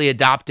basically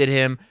adopted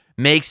him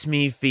makes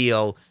me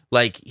feel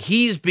like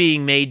he's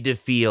being made to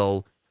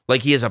feel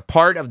like he is a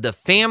part of the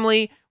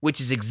family, which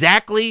is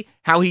exactly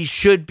how he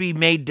should be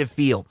made to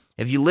feel.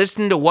 If you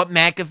listen to what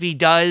McAfee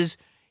does,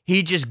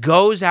 he just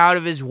goes out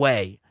of his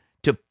way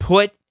to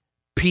put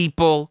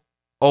people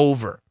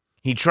over.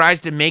 He tries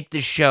to make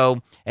the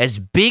show as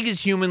big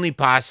as humanly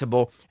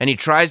possible, and he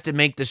tries to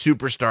make the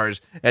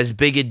superstars as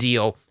big a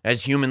deal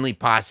as humanly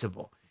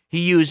possible. He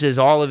uses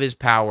all of his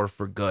power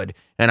for good,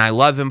 and I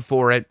love him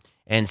for it.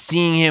 And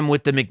seeing him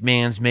with the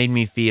McMahons made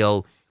me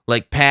feel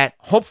like Pat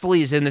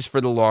hopefully is in this for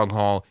the long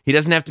haul. He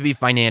doesn't have to be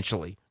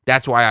financially.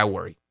 That's why I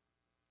worry.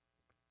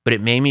 But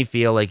it made me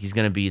feel like he's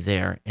going to be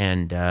there,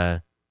 and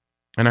I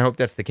hope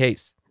that's the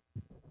case.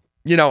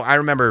 You know, I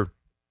remember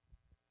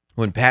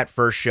when Pat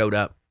first showed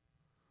up,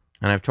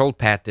 and I've told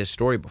Pat this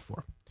story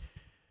before.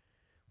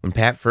 When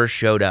Pat first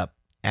showed up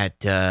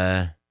at,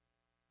 I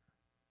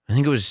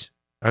was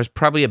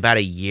probably about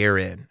a year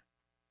in,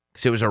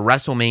 because it was a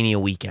WrestleMania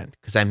weekend,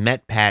 because I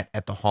met Pat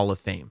at the Hall of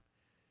Fame.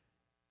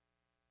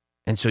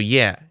 And so,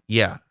 yeah,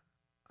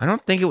 I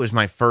don't think it was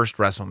my first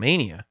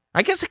WrestleMania.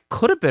 I guess it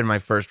could have been my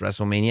first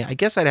WrestleMania. I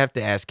guess I'd have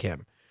to ask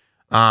him.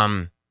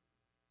 It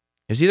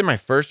was either my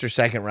first or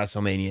second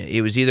WrestleMania.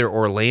 It was either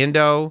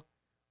Orlando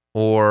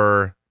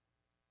or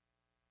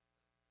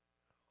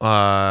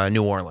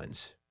New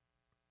Orleans.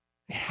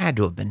 It had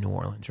to have been New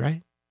Orleans,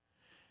 right?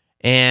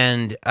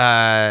 And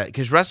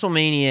because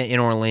WrestleMania in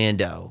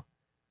Orlando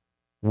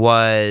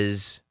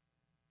was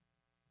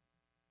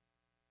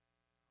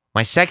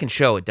my second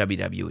show at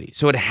WWE.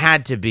 So it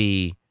had to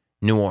be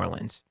New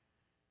Orleans.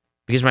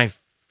 Because it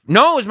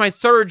was my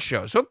third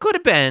show. So it could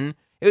have been.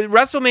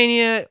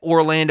 WrestleMania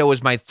Orlando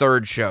was my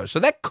third show. So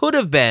that could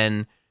have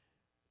been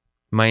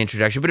my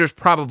introduction. But it was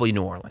probably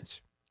New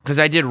Orleans. Because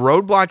I did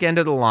Roadblock End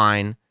of the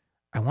Line,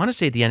 I want to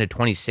say at the end of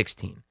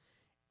 2016.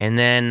 And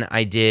then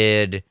I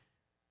did...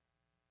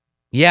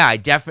 it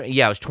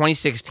was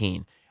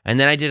 2016. And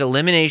then I did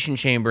Elimination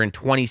Chamber in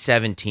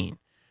 2017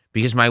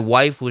 because my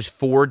wife was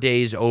 4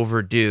 days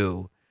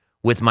overdue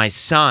with my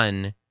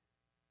son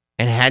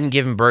and hadn't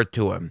given birth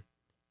to him.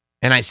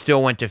 And I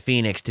still went to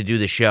Phoenix to do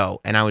the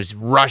show. And I was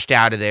rushed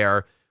out of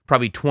there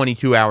probably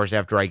 22 hours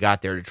after I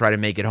got there to try to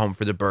make it home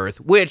for the birth,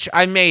 which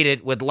I made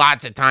it with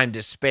lots of time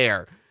to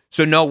spare.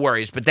 So no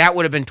worries. But that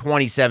would have been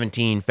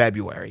 2017,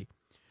 February.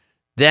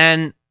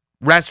 Then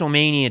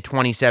WrestleMania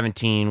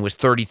 2017 was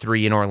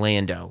 33 in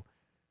Orlando.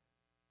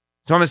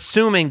 So I'm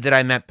assuming that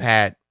I met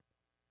Pat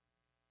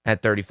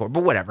at 34,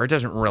 but whatever. It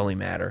doesn't really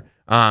matter.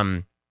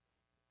 But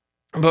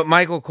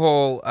Michael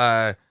Cole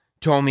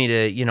told me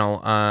to,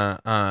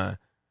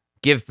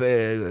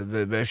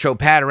 show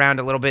Pat around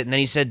a little bit, and then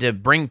he said to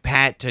bring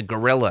Pat to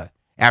Gorilla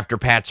after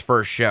Pat's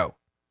first show.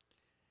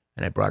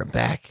 And I brought him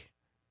back.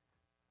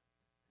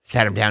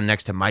 Sat him down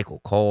next to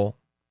Michael Cole.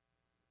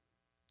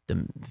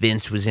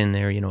 Vince was in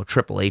there,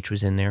 Triple H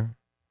was in there.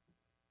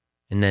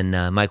 And then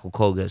Michael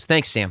Cole goes,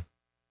 "Thanks, Sam."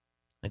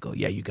 I go,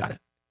 "Yeah, you got it."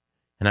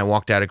 And I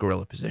walked out of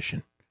gorilla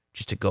position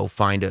just to go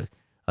find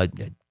a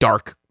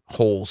dark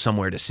hole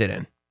somewhere to sit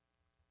in.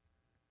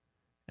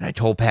 And I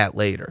told Pat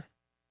later,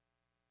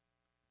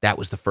 that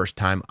was the first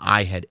time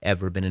I had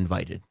ever been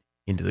invited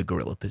into the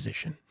gorilla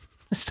position.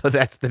 So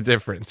that's the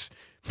difference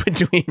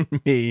between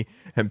me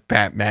and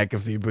Pat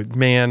McAfee. But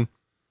man,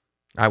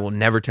 I will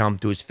never tell him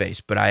to his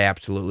face, but I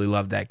absolutely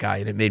love that guy,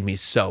 and it made me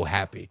so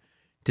happy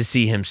to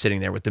see him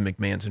sitting there with the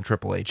McMahons and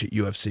Triple H at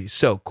UFC.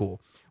 So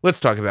cool. Let's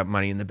talk about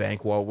Money in the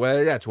Bank. Well,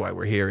 that's why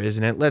we're here,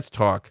 isn't it? Let's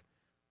talk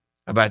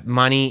about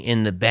Money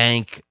in the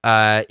Bank.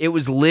 It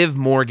was Liv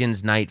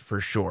Morgan's night for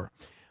sure.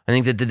 I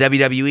think that the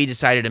WWE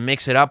decided to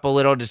mix it up a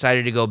little,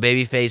 decided to go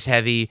babyface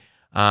heavy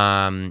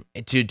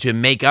to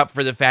make up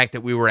for the fact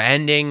that we were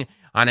ending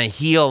on a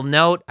heel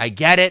note. I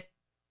get it.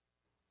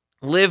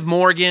 Liv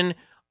Morgan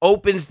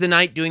opens the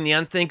night doing the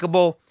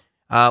unthinkable,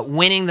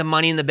 winning the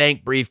Money in the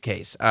Bank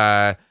briefcase.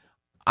 I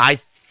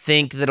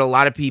think that a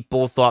lot of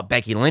people thought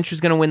Becky Lynch was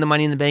going to win the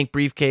Money in the Bank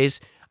briefcase.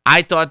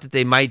 I thought that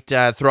they might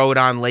throw it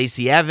on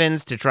Lacey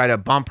Evans to try to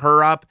bump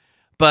her up.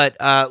 But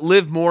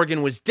Liv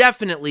Morgan was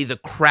definitely the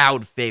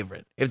crowd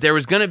favorite. If there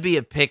was going to be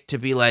a pick to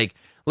be like,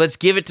 let's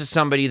give it to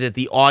somebody that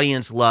the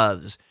audience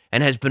loves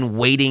and has been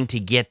waiting to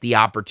get the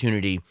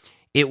opportunity,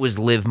 it was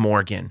Liv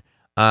Morgan.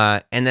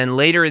 And then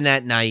later in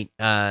that night,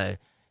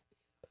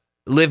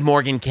 Liv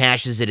Morgan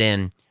cashes it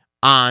in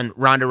on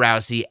Ronda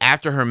Rousey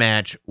after her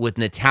match with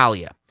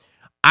Natalya.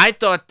 I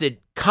thought that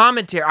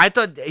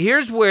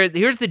here's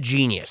the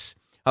genius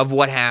of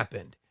what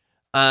happened.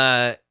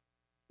 The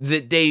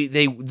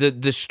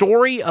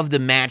story of the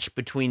match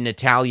between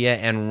Natalya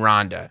and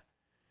Ronda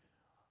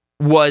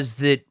was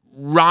that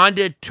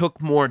Ronda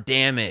took more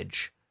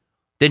damage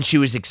than she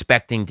was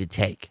expecting to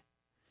take.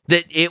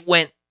 That it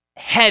went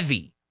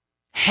heavy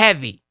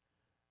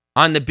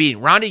on the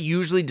beating. Ronda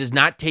usually does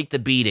not take the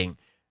beating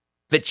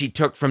that she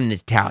took from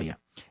Natalya.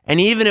 And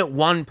even at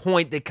one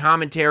point, the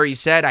commentary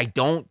said, I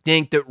don't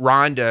think that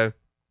Ronda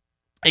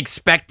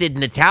expected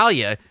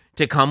Natalya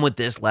to come with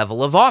this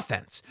level of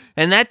offense.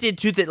 And that did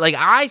two things. Like,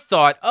 I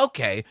thought,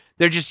 okay,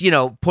 they're just,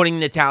 putting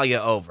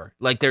Natalya over.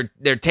 Like,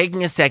 they're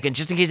taking a second,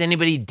 just in case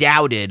anybody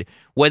doubted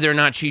whether or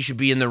not she should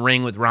be in the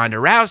ring with Ronda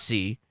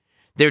Rousey.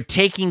 They're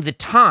taking the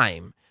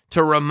time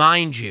to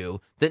remind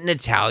you that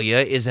Natalya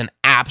is an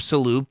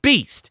absolute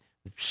beast.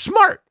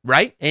 Smart,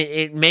 right?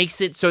 It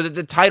makes it so that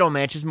the title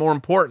match is more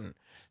important.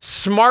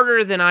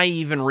 Smarter than I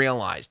even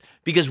realized.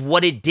 Because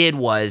what it did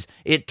was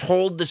it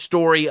told the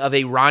story of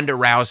a Ronda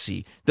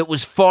Rousey that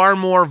was far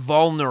more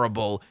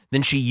vulnerable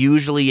than she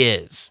usually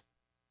is.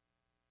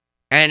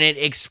 And it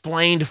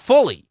explained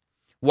fully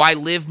why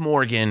Liv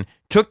Morgan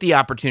took the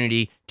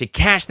opportunity to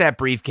cash that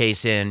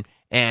briefcase in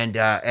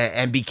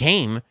and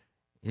became,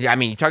 I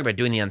mean, you talk about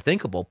doing the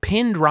unthinkable,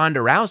 pinned Ronda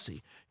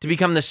Rousey to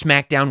become the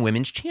SmackDown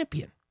Women's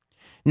Champion.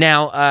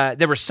 Now,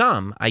 there were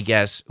some, I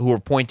guess, who were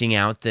pointing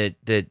out that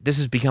this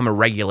has become a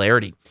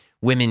regularity,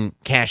 women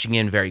cashing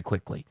in very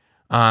quickly.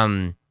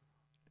 And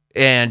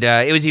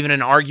it was even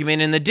an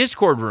argument in the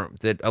Discord room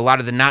that a lot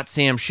of the Not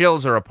Sam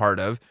shills are a part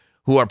of,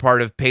 who are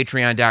part of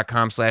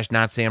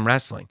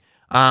patreon.com/NotSamWrestling.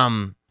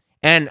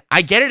 And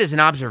I get it as an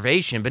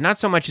observation, but not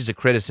so much as a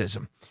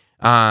criticism.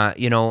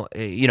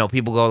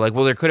 People go like,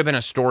 well, there could have been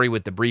a story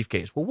with the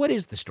briefcase. Well, what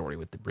is the story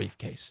with the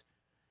briefcase?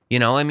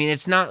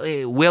 It's not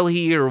will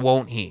he or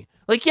won't he?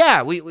 Like,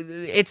 yeah,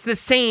 it's the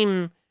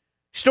same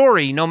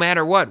story no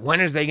matter what.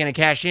 When is they going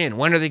to cash in?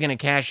 When are they going to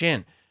cash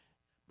in?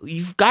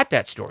 You've got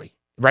that story,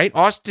 right?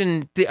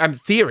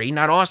 Theory,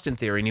 not Austin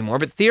Theory anymore,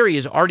 but Theory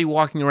is already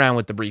walking around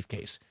with the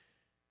briefcase.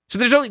 So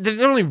there's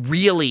only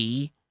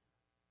really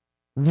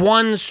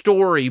one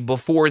story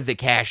before the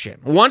cash in.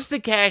 Once the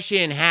cash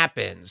in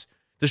happens,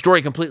 the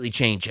story completely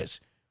changes.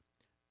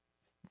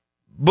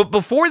 But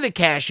before the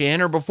cash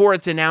in, or before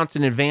it's announced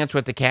in advance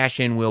what the cash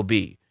in will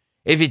be,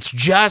 if it's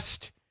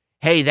just,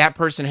 hey, that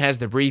person has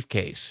the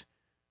briefcase,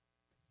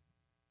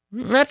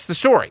 that's the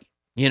story,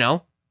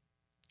 I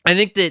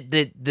think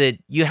that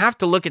you have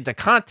to look at the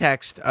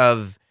context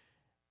of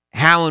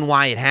how and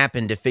why it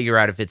happened to figure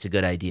out if it's a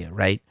good idea,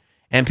 right?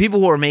 And people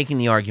who are making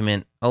the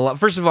argument,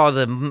 first of all,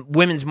 the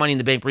women's Money in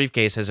the Bank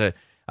briefcase has a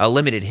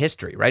limited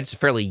history, right? It's a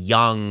fairly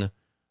young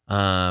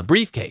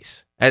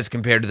briefcase as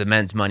compared to the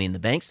men's Money in the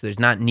Bank, so there's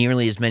not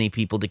nearly as many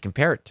people to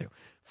compare it to.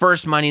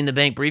 First Money in the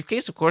Bank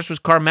briefcase, of course, was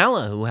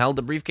Carmella, who held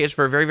the briefcase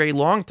for a very, very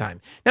long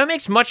time. Now, it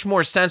makes much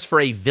more sense for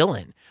a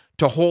villain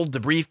to hold the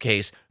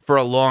briefcase for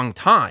a long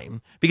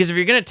time, because if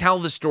you're going to tell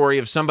the story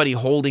of somebody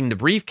holding the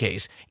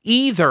briefcase,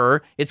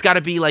 either it's got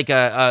to be like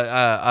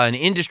an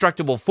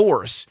indestructible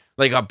force,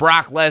 like a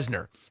Brock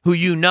Lesnar, who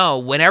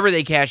whenever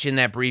they cash in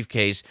that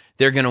briefcase,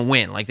 they're going to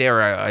win. Like they're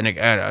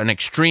an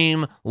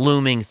extreme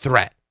looming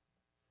threat.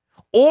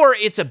 Or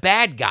it's a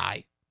bad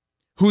guy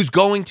who's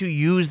going to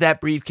use that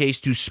briefcase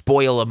to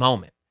spoil a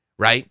moment,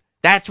 right?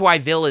 That's why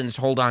villains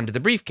hold on to the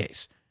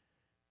briefcase.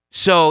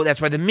 So that's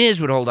why The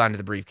Miz would hold on to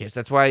the briefcase.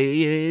 That's why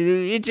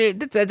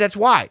that's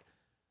why.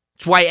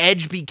 It's why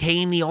Edge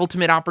became the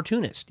ultimate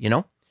opportunist,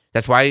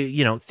 That's why,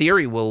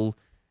 Theory will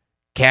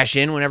cash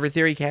in whenever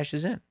Theory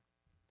cashes in.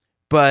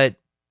 But,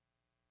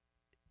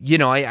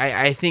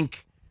 I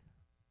think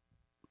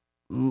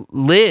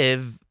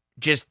Liv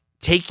just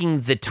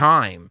taking the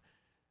time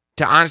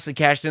to honestly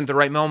cash in at the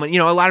right moment.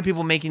 A lot of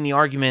people making the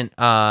argument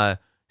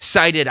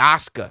cited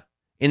Asuka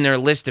in their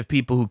list of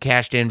people who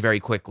cashed in very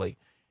quickly.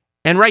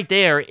 And right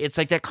there, it's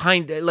like that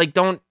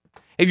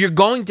if you're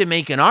going to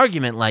make an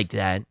argument like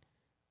that,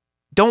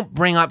 don't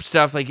bring up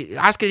stuff like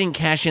Asuka didn't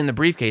cash in the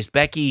briefcase.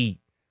 Becky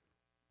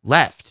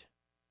left.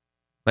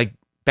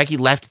 Becky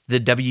left the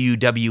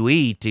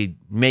WWE to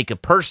make a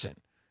person.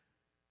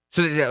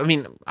 So,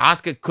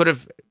 Asuka could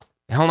have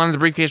held on to the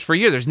briefcase for a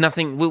year. There's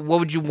nothing, what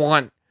would you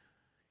want?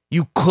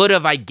 You could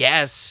have, I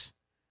guess,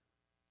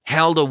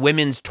 held a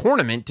women's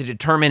tournament to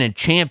determine a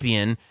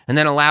champion and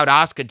then allowed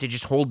Asuka to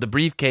just hold the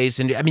briefcase.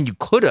 And you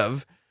could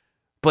have,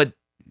 but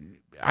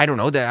I don't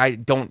know, that I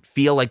don't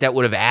feel like that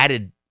would have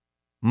added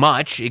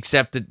much,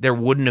 except that there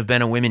wouldn't have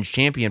been a women's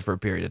champion for a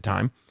period of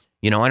time.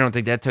 I don't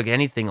think that took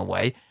anything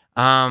away.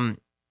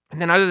 And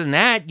then other than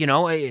that,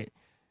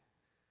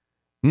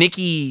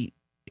 Nikki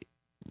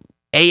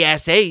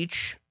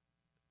ASH,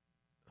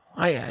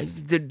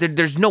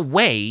 there's no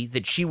way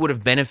that she would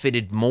have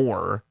benefited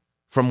more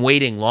from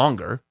waiting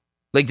longer.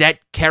 Like that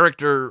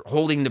character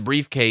holding the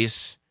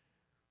briefcase,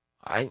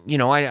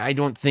 I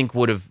don't think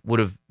would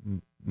have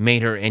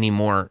made her any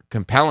more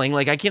compelling.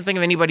 Like I can't think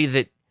of anybody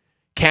that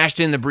cashed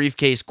in the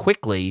briefcase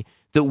quickly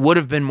that would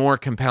have been more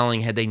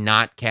compelling had they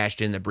not cashed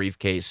in the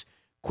briefcase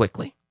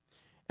quickly.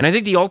 And I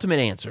think the ultimate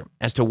answer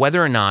as to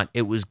whether or not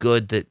it was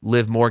good that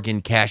Liv Morgan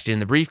cashed in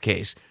the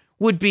briefcase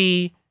would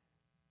be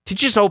to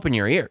just open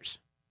your ears.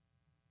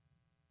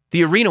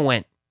 The arena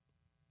went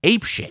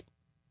apeshit,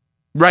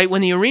 right?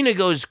 When the arena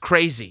goes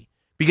crazy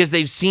because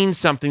they've seen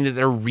something that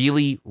they're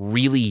really,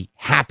 really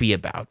happy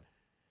about,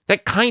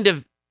 that kind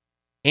of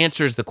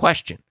answers the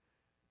question.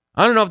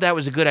 I don't know if that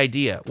was a good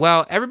idea.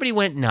 Well, everybody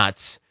went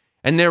nuts,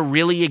 and they're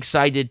really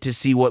excited to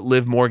see what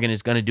Liv Morgan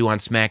is going to do on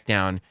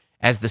SmackDown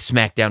as the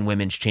SmackDown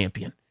Women's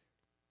Champion.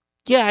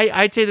 Yeah,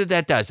 I'd say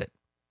that does it.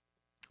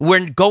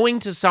 We're going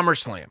to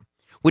SummerSlam,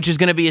 which is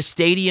going to be a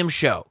stadium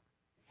show.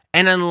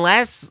 And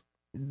unless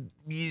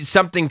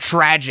something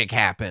tragic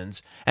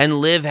happens and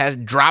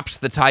Liv drops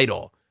the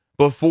title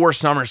before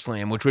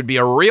SummerSlam, which would be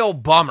a real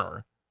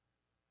bummer,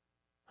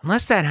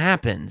 unless that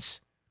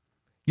happens,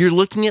 you're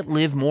looking at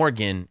Liv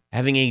Morgan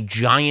having a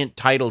giant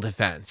title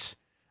defense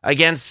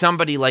against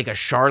somebody like a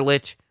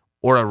Charlotte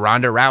or a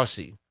Ronda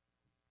Rousey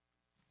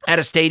at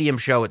a stadium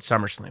show at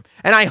SummerSlam.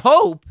 And I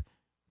hope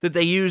that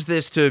they use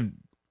this to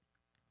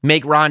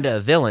make Ronda a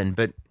villain,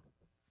 but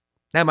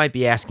that might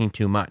be asking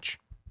too much.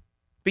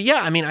 But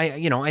yeah, I mean,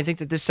 I think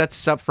that this sets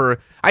us up for,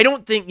 I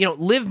don't think,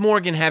 Liv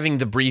Morgan having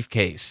the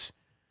briefcase.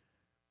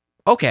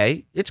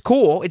 Okay, it's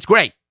cool. It's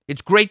great.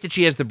 It's great that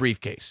she has the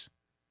briefcase.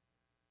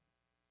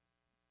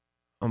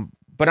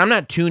 But I'm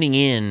not tuning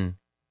in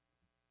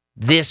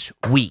this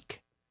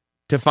week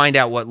to find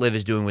out what Liv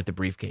is doing with the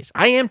briefcase.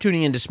 I am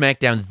tuning into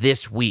SmackDown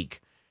this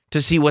week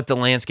to see what the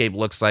landscape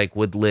looks like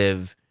with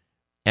Liv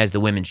as the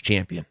women's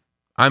champion.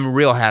 I'm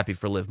real happy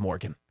for Liv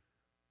Morgan.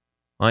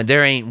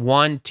 There ain't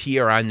one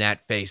tear on that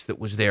face that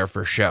was there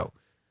for show.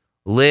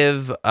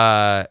 Liv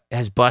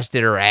has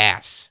busted her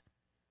ass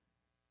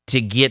to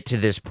get to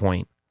this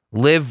point.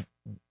 Liv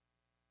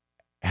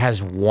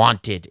has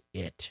wanted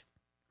it.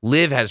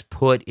 Liv has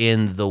put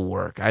in the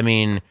work. I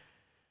mean,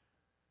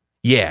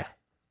 yeah.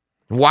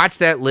 Watch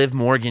that Liv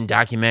Morgan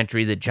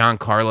documentary that John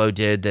Carlo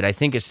did that I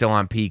think is still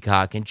on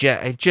Peacock. And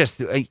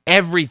just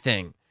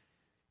everything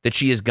that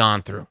she has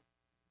gone through.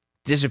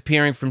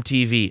 Disappearing from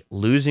TV,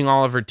 losing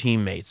all of her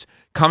teammates,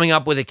 coming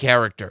up with a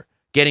character,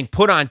 getting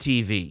put on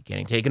TV,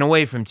 getting taken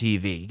away from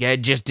TV,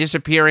 just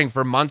disappearing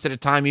for months at a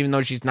time even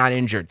though she's not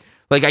injured.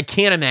 Like, I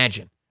can't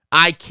imagine.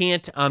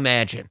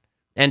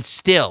 And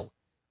still,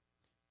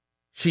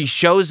 she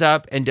shows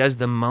up and does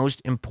the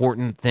most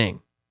important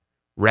thing.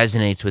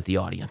 Resonates with the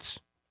audience.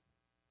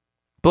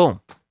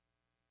 Boom.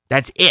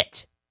 That's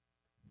it.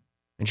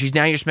 And she's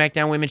now your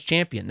SmackDown Women's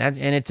Champion.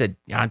 It's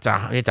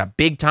a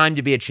big time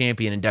to be a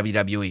champion in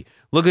WWE.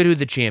 Look at who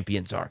the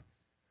champions are.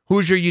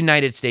 Who's your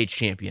United States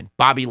champion?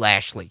 Bobby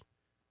Lashley.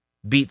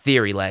 Beat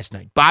Theory last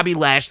night. Bobby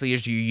Lashley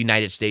is your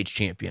United States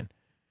champion.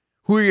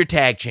 Who are your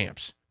tag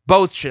champs?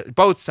 Both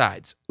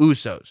sides.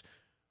 Usos.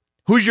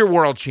 Who's your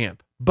world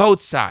champ?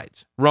 Both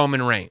sides.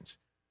 Roman Reigns.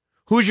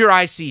 Who's your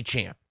IC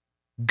champ?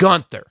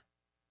 Gunther.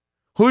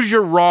 Who's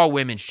your Raw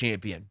Women's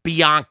champion?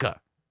 Bianca.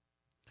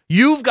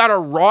 You've got a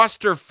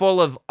roster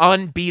full of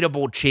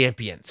unbeatable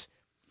champions.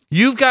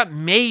 You've got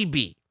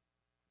maybe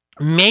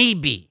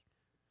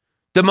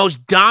the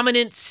most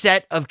dominant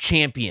set of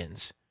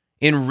champions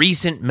in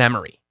recent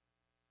memory.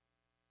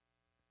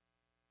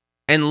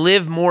 And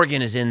Liv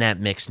Morgan is in that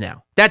mix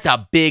now. That's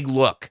a big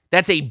look.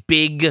 That's a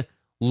big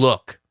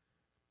look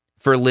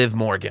for Liv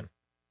Morgan.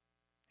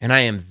 And I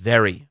am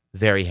very,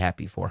 very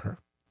happy for her.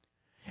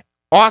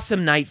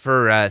 Awesome night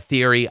for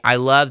Theory. I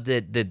love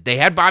that they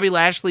had Bobby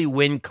Lashley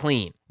win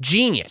clean.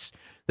 Genius.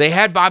 They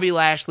had Bobby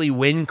Lashley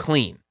win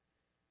clean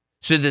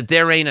so that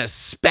there ain't a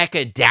speck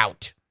of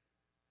doubt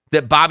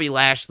that Bobby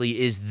Lashley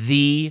is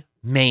the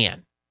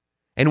man.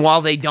 And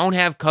while they don't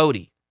have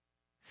Cody,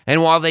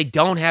 and while they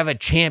don't have a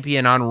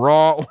champion on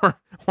Raw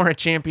or a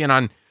champion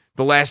on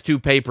the last two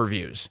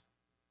pay-per-views,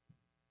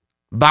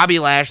 Bobby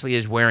Lashley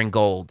is wearing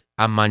gold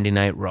on Monday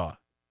Night Raw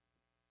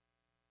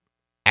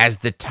as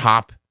the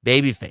top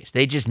babyface.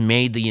 They just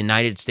made the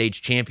United States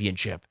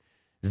Championship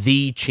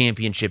the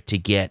championship to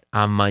get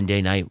on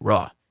Monday Night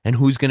Raw. And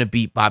who's going to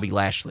beat Bobby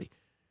Lashley?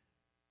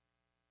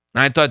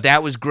 And I thought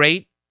that was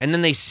great. And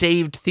then they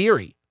saved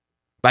Theory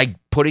by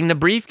putting the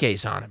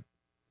briefcase on him.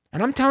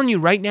 And I'm telling you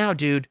right now,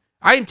 dude,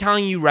 I am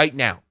telling you right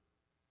now,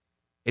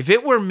 if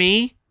it were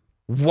me,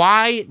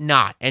 why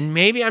not? And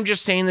maybe I'm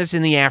just saying this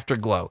in the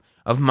afterglow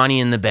of Money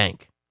in the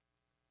Bank.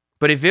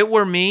 But if it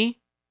were me,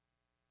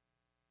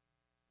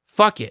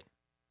 fuck it.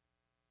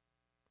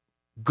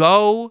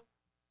 Go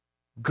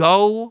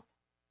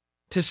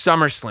to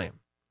SummerSlam.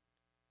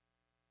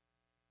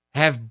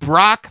 Have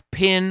Brock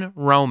pin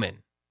Roman.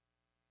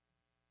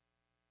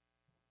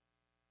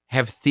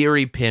 Have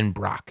Theory pin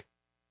Brock.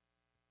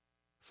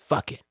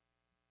 Fuck it.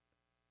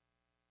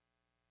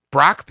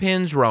 Brock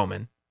pins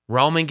Roman.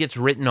 Roman gets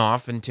written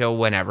off until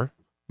whenever.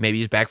 Maybe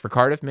he's back for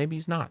Cardiff. Maybe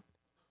he's not.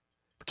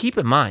 But keep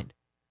in mind,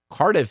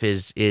 Cardiff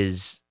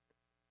is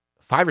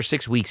 5 or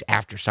 6 weeks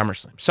after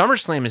SummerSlam.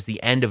 SummerSlam is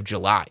the end of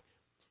July.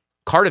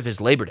 Cardiff is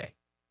Labor Day,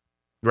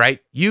 right?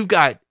 You've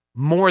got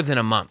more than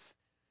a month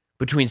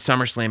between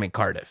SummerSlam and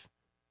Cardiff.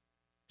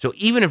 So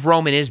even if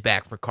Roman is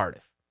back for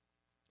Cardiff,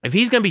 if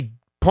he's going to be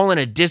pulling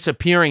a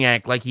disappearing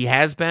act like he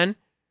has been,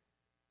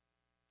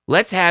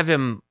 let's have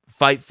him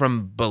fight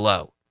from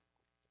below.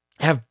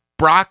 Have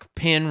Brock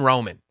pin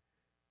Roman.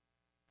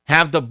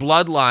 Have the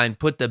Bloodline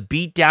put the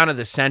beat down of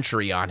the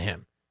century on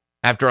him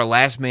after a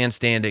last man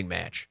standing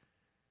match.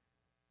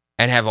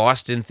 And have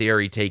Austin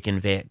Theory take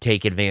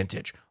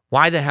advantage.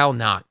 Why the hell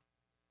not?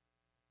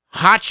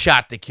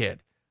 Hotshot the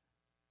kid.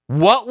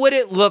 What would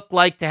it look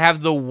like to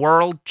have the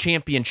world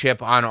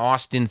championship on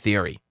Austin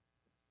Theory?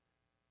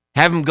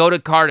 Have him go to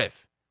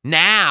Cardiff.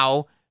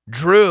 Now,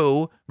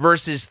 Drew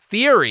versus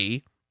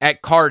Theory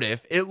at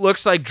Cardiff. It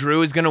looks like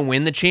Drew is going to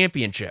win the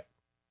championship.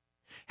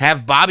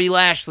 Have Bobby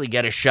Lashley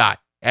get a shot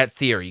at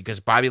Theory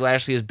because Bobby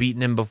Lashley has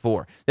beaten him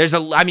before.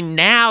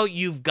 Now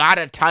you've got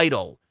a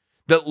title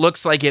that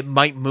looks like it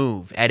might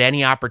move at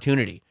any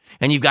opportunity.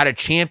 And you've got a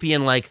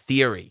champion like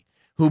Theory,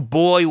 who,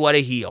 boy, what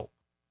a heel.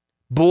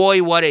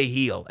 Boy, what a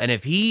heel. And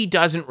if he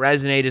doesn't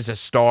resonate as a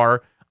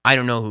star, I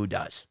don't know who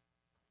does.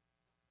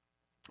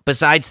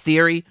 Besides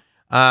Theory,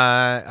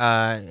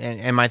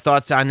 and my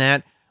thoughts on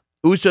that,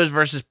 Usos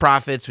versus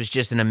Profits was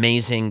just an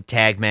amazing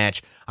tag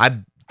match.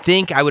 I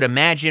would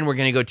imagine we're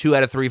going to go 2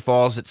 out of 3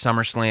 falls at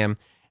SummerSlam.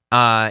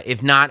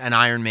 If not an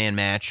Iron Man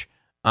match,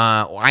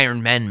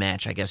 Iron Men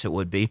match, I guess it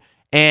would be.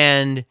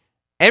 And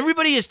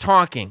everybody is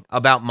talking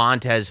about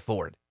Montez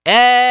Ford.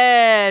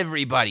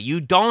 Everybody. You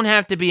don't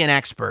have to be an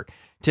expert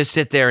to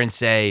sit there and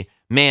say,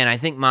 man, I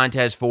think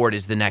Montez Ford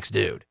is the next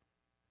dude.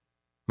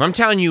 I'm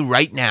telling you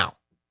right now,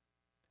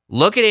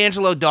 look at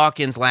Angelo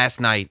Dawkins last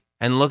night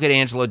and look at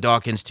Angelo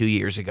Dawkins 2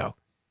 years ago.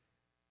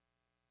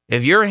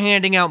 If you're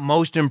handing out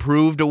most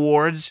improved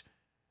awards,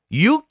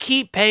 you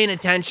keep paying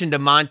attention to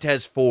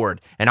Montez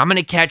Ford, and I'm going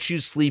to catch you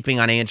sleeping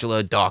on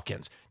Angelo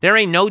Dawkins. There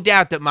ain't no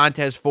doubt that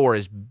Montez Ford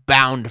is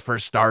bound for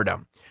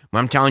stardom. But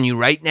I'm telling you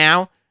right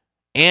now,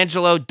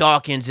 Angelo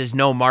Dawkins is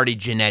no Marty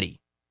Jannetty.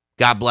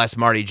 God bless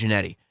Marty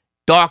Jannetty.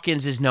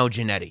 Dawkins is no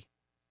Jannetty.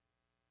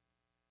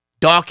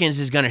 Dawkins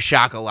is going to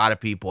shock a lot of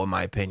people, in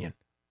my opinion.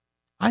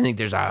 I think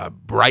there's a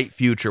bright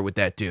future with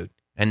that dude,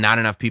 and not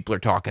enough people are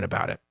talking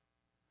about it.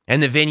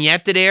 And the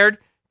vignette that aired,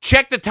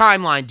 check the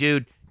timeline,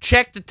 dude.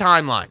 Check the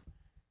timeline.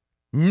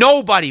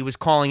 Nobody was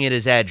calling it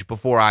his Edge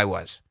before I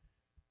was.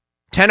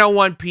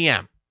 10:01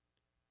 p.m.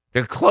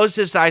 The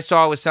closest I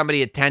saw was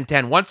somebody at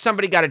 10:10. Once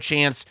somebody got a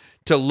chance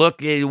to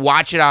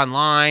watch it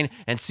online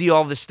and see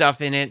all the stuff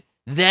in it,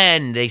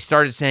 then they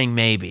started saying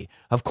maybe.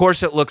 Of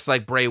course it looks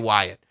like Bray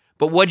Wyatt.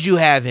 But what'd you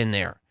have in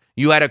there?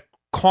 You had a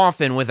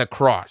coffin with a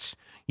cross.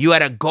 You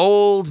had a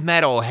gold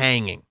medal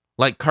hanging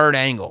like Kurt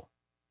Angle.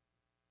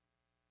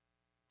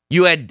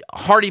 You had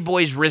Hardy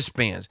Boys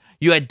wristbands.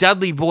 You had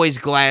Dudley Boys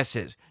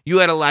glasses. You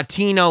had a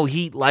Latino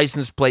Heat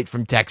license plate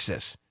from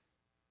Texas.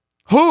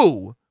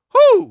 Who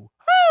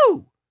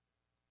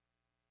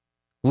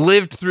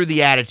lived through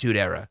the Attitude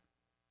Era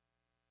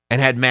and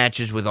had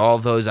matches with all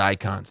those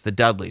icons? The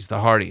Dudleys,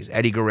 the Hardys,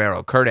 Eddie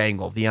Guerrero, Kurt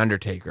Angle, The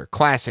Undertaker.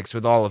 Classics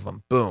with all of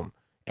them. Boom.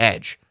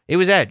 Edge. It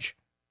was Edge.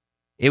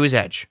 It was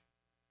Edge.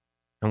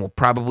 And we'll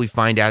probably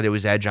find out it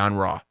was Edge on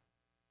Raw.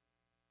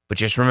 But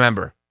just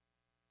remember,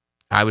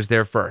 I was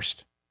there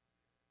first.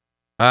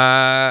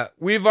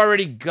 We've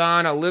already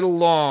gone a little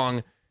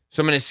long,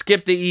 so I'm going to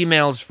skip the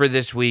emails for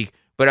this week,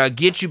 but I'll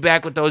get you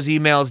back with those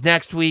emails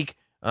next week.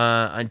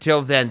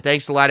 Until then,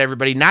 thanks a lot,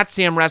 everybody.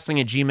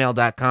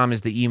 NotSamWrestling@gmail.com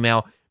is the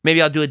email.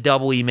 Maybe I'll do a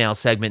double email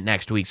segment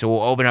next week, so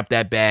we'll open up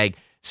that bag.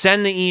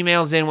 Send the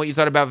emails in, what you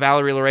thought about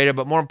Valerie Laredo,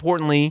 but more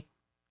importantly,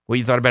 what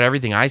you thought about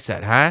everything I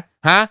said,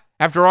 huh?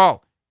 After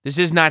all, this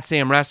is Not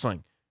Sam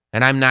Wrestling,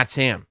 and I'm not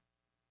Sam.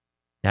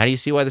 Now do you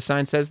see why the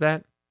sign says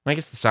that? I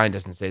guess the sign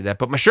doesn't say that,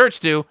 but my shirts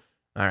do.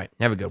 All right,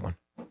 have a good one.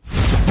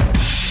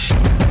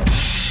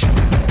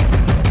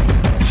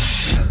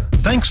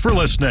 Thanks for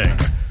listening.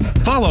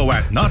 Follow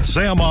at Not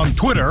Sam on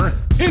Twitter,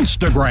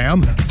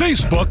 Instagram,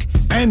 Facebook,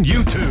 and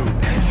YouTube.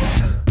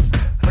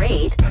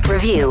 Rate,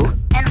 review,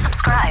 and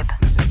subscribe.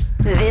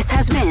 This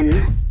has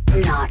been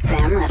Not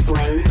Sam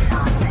Wrestling.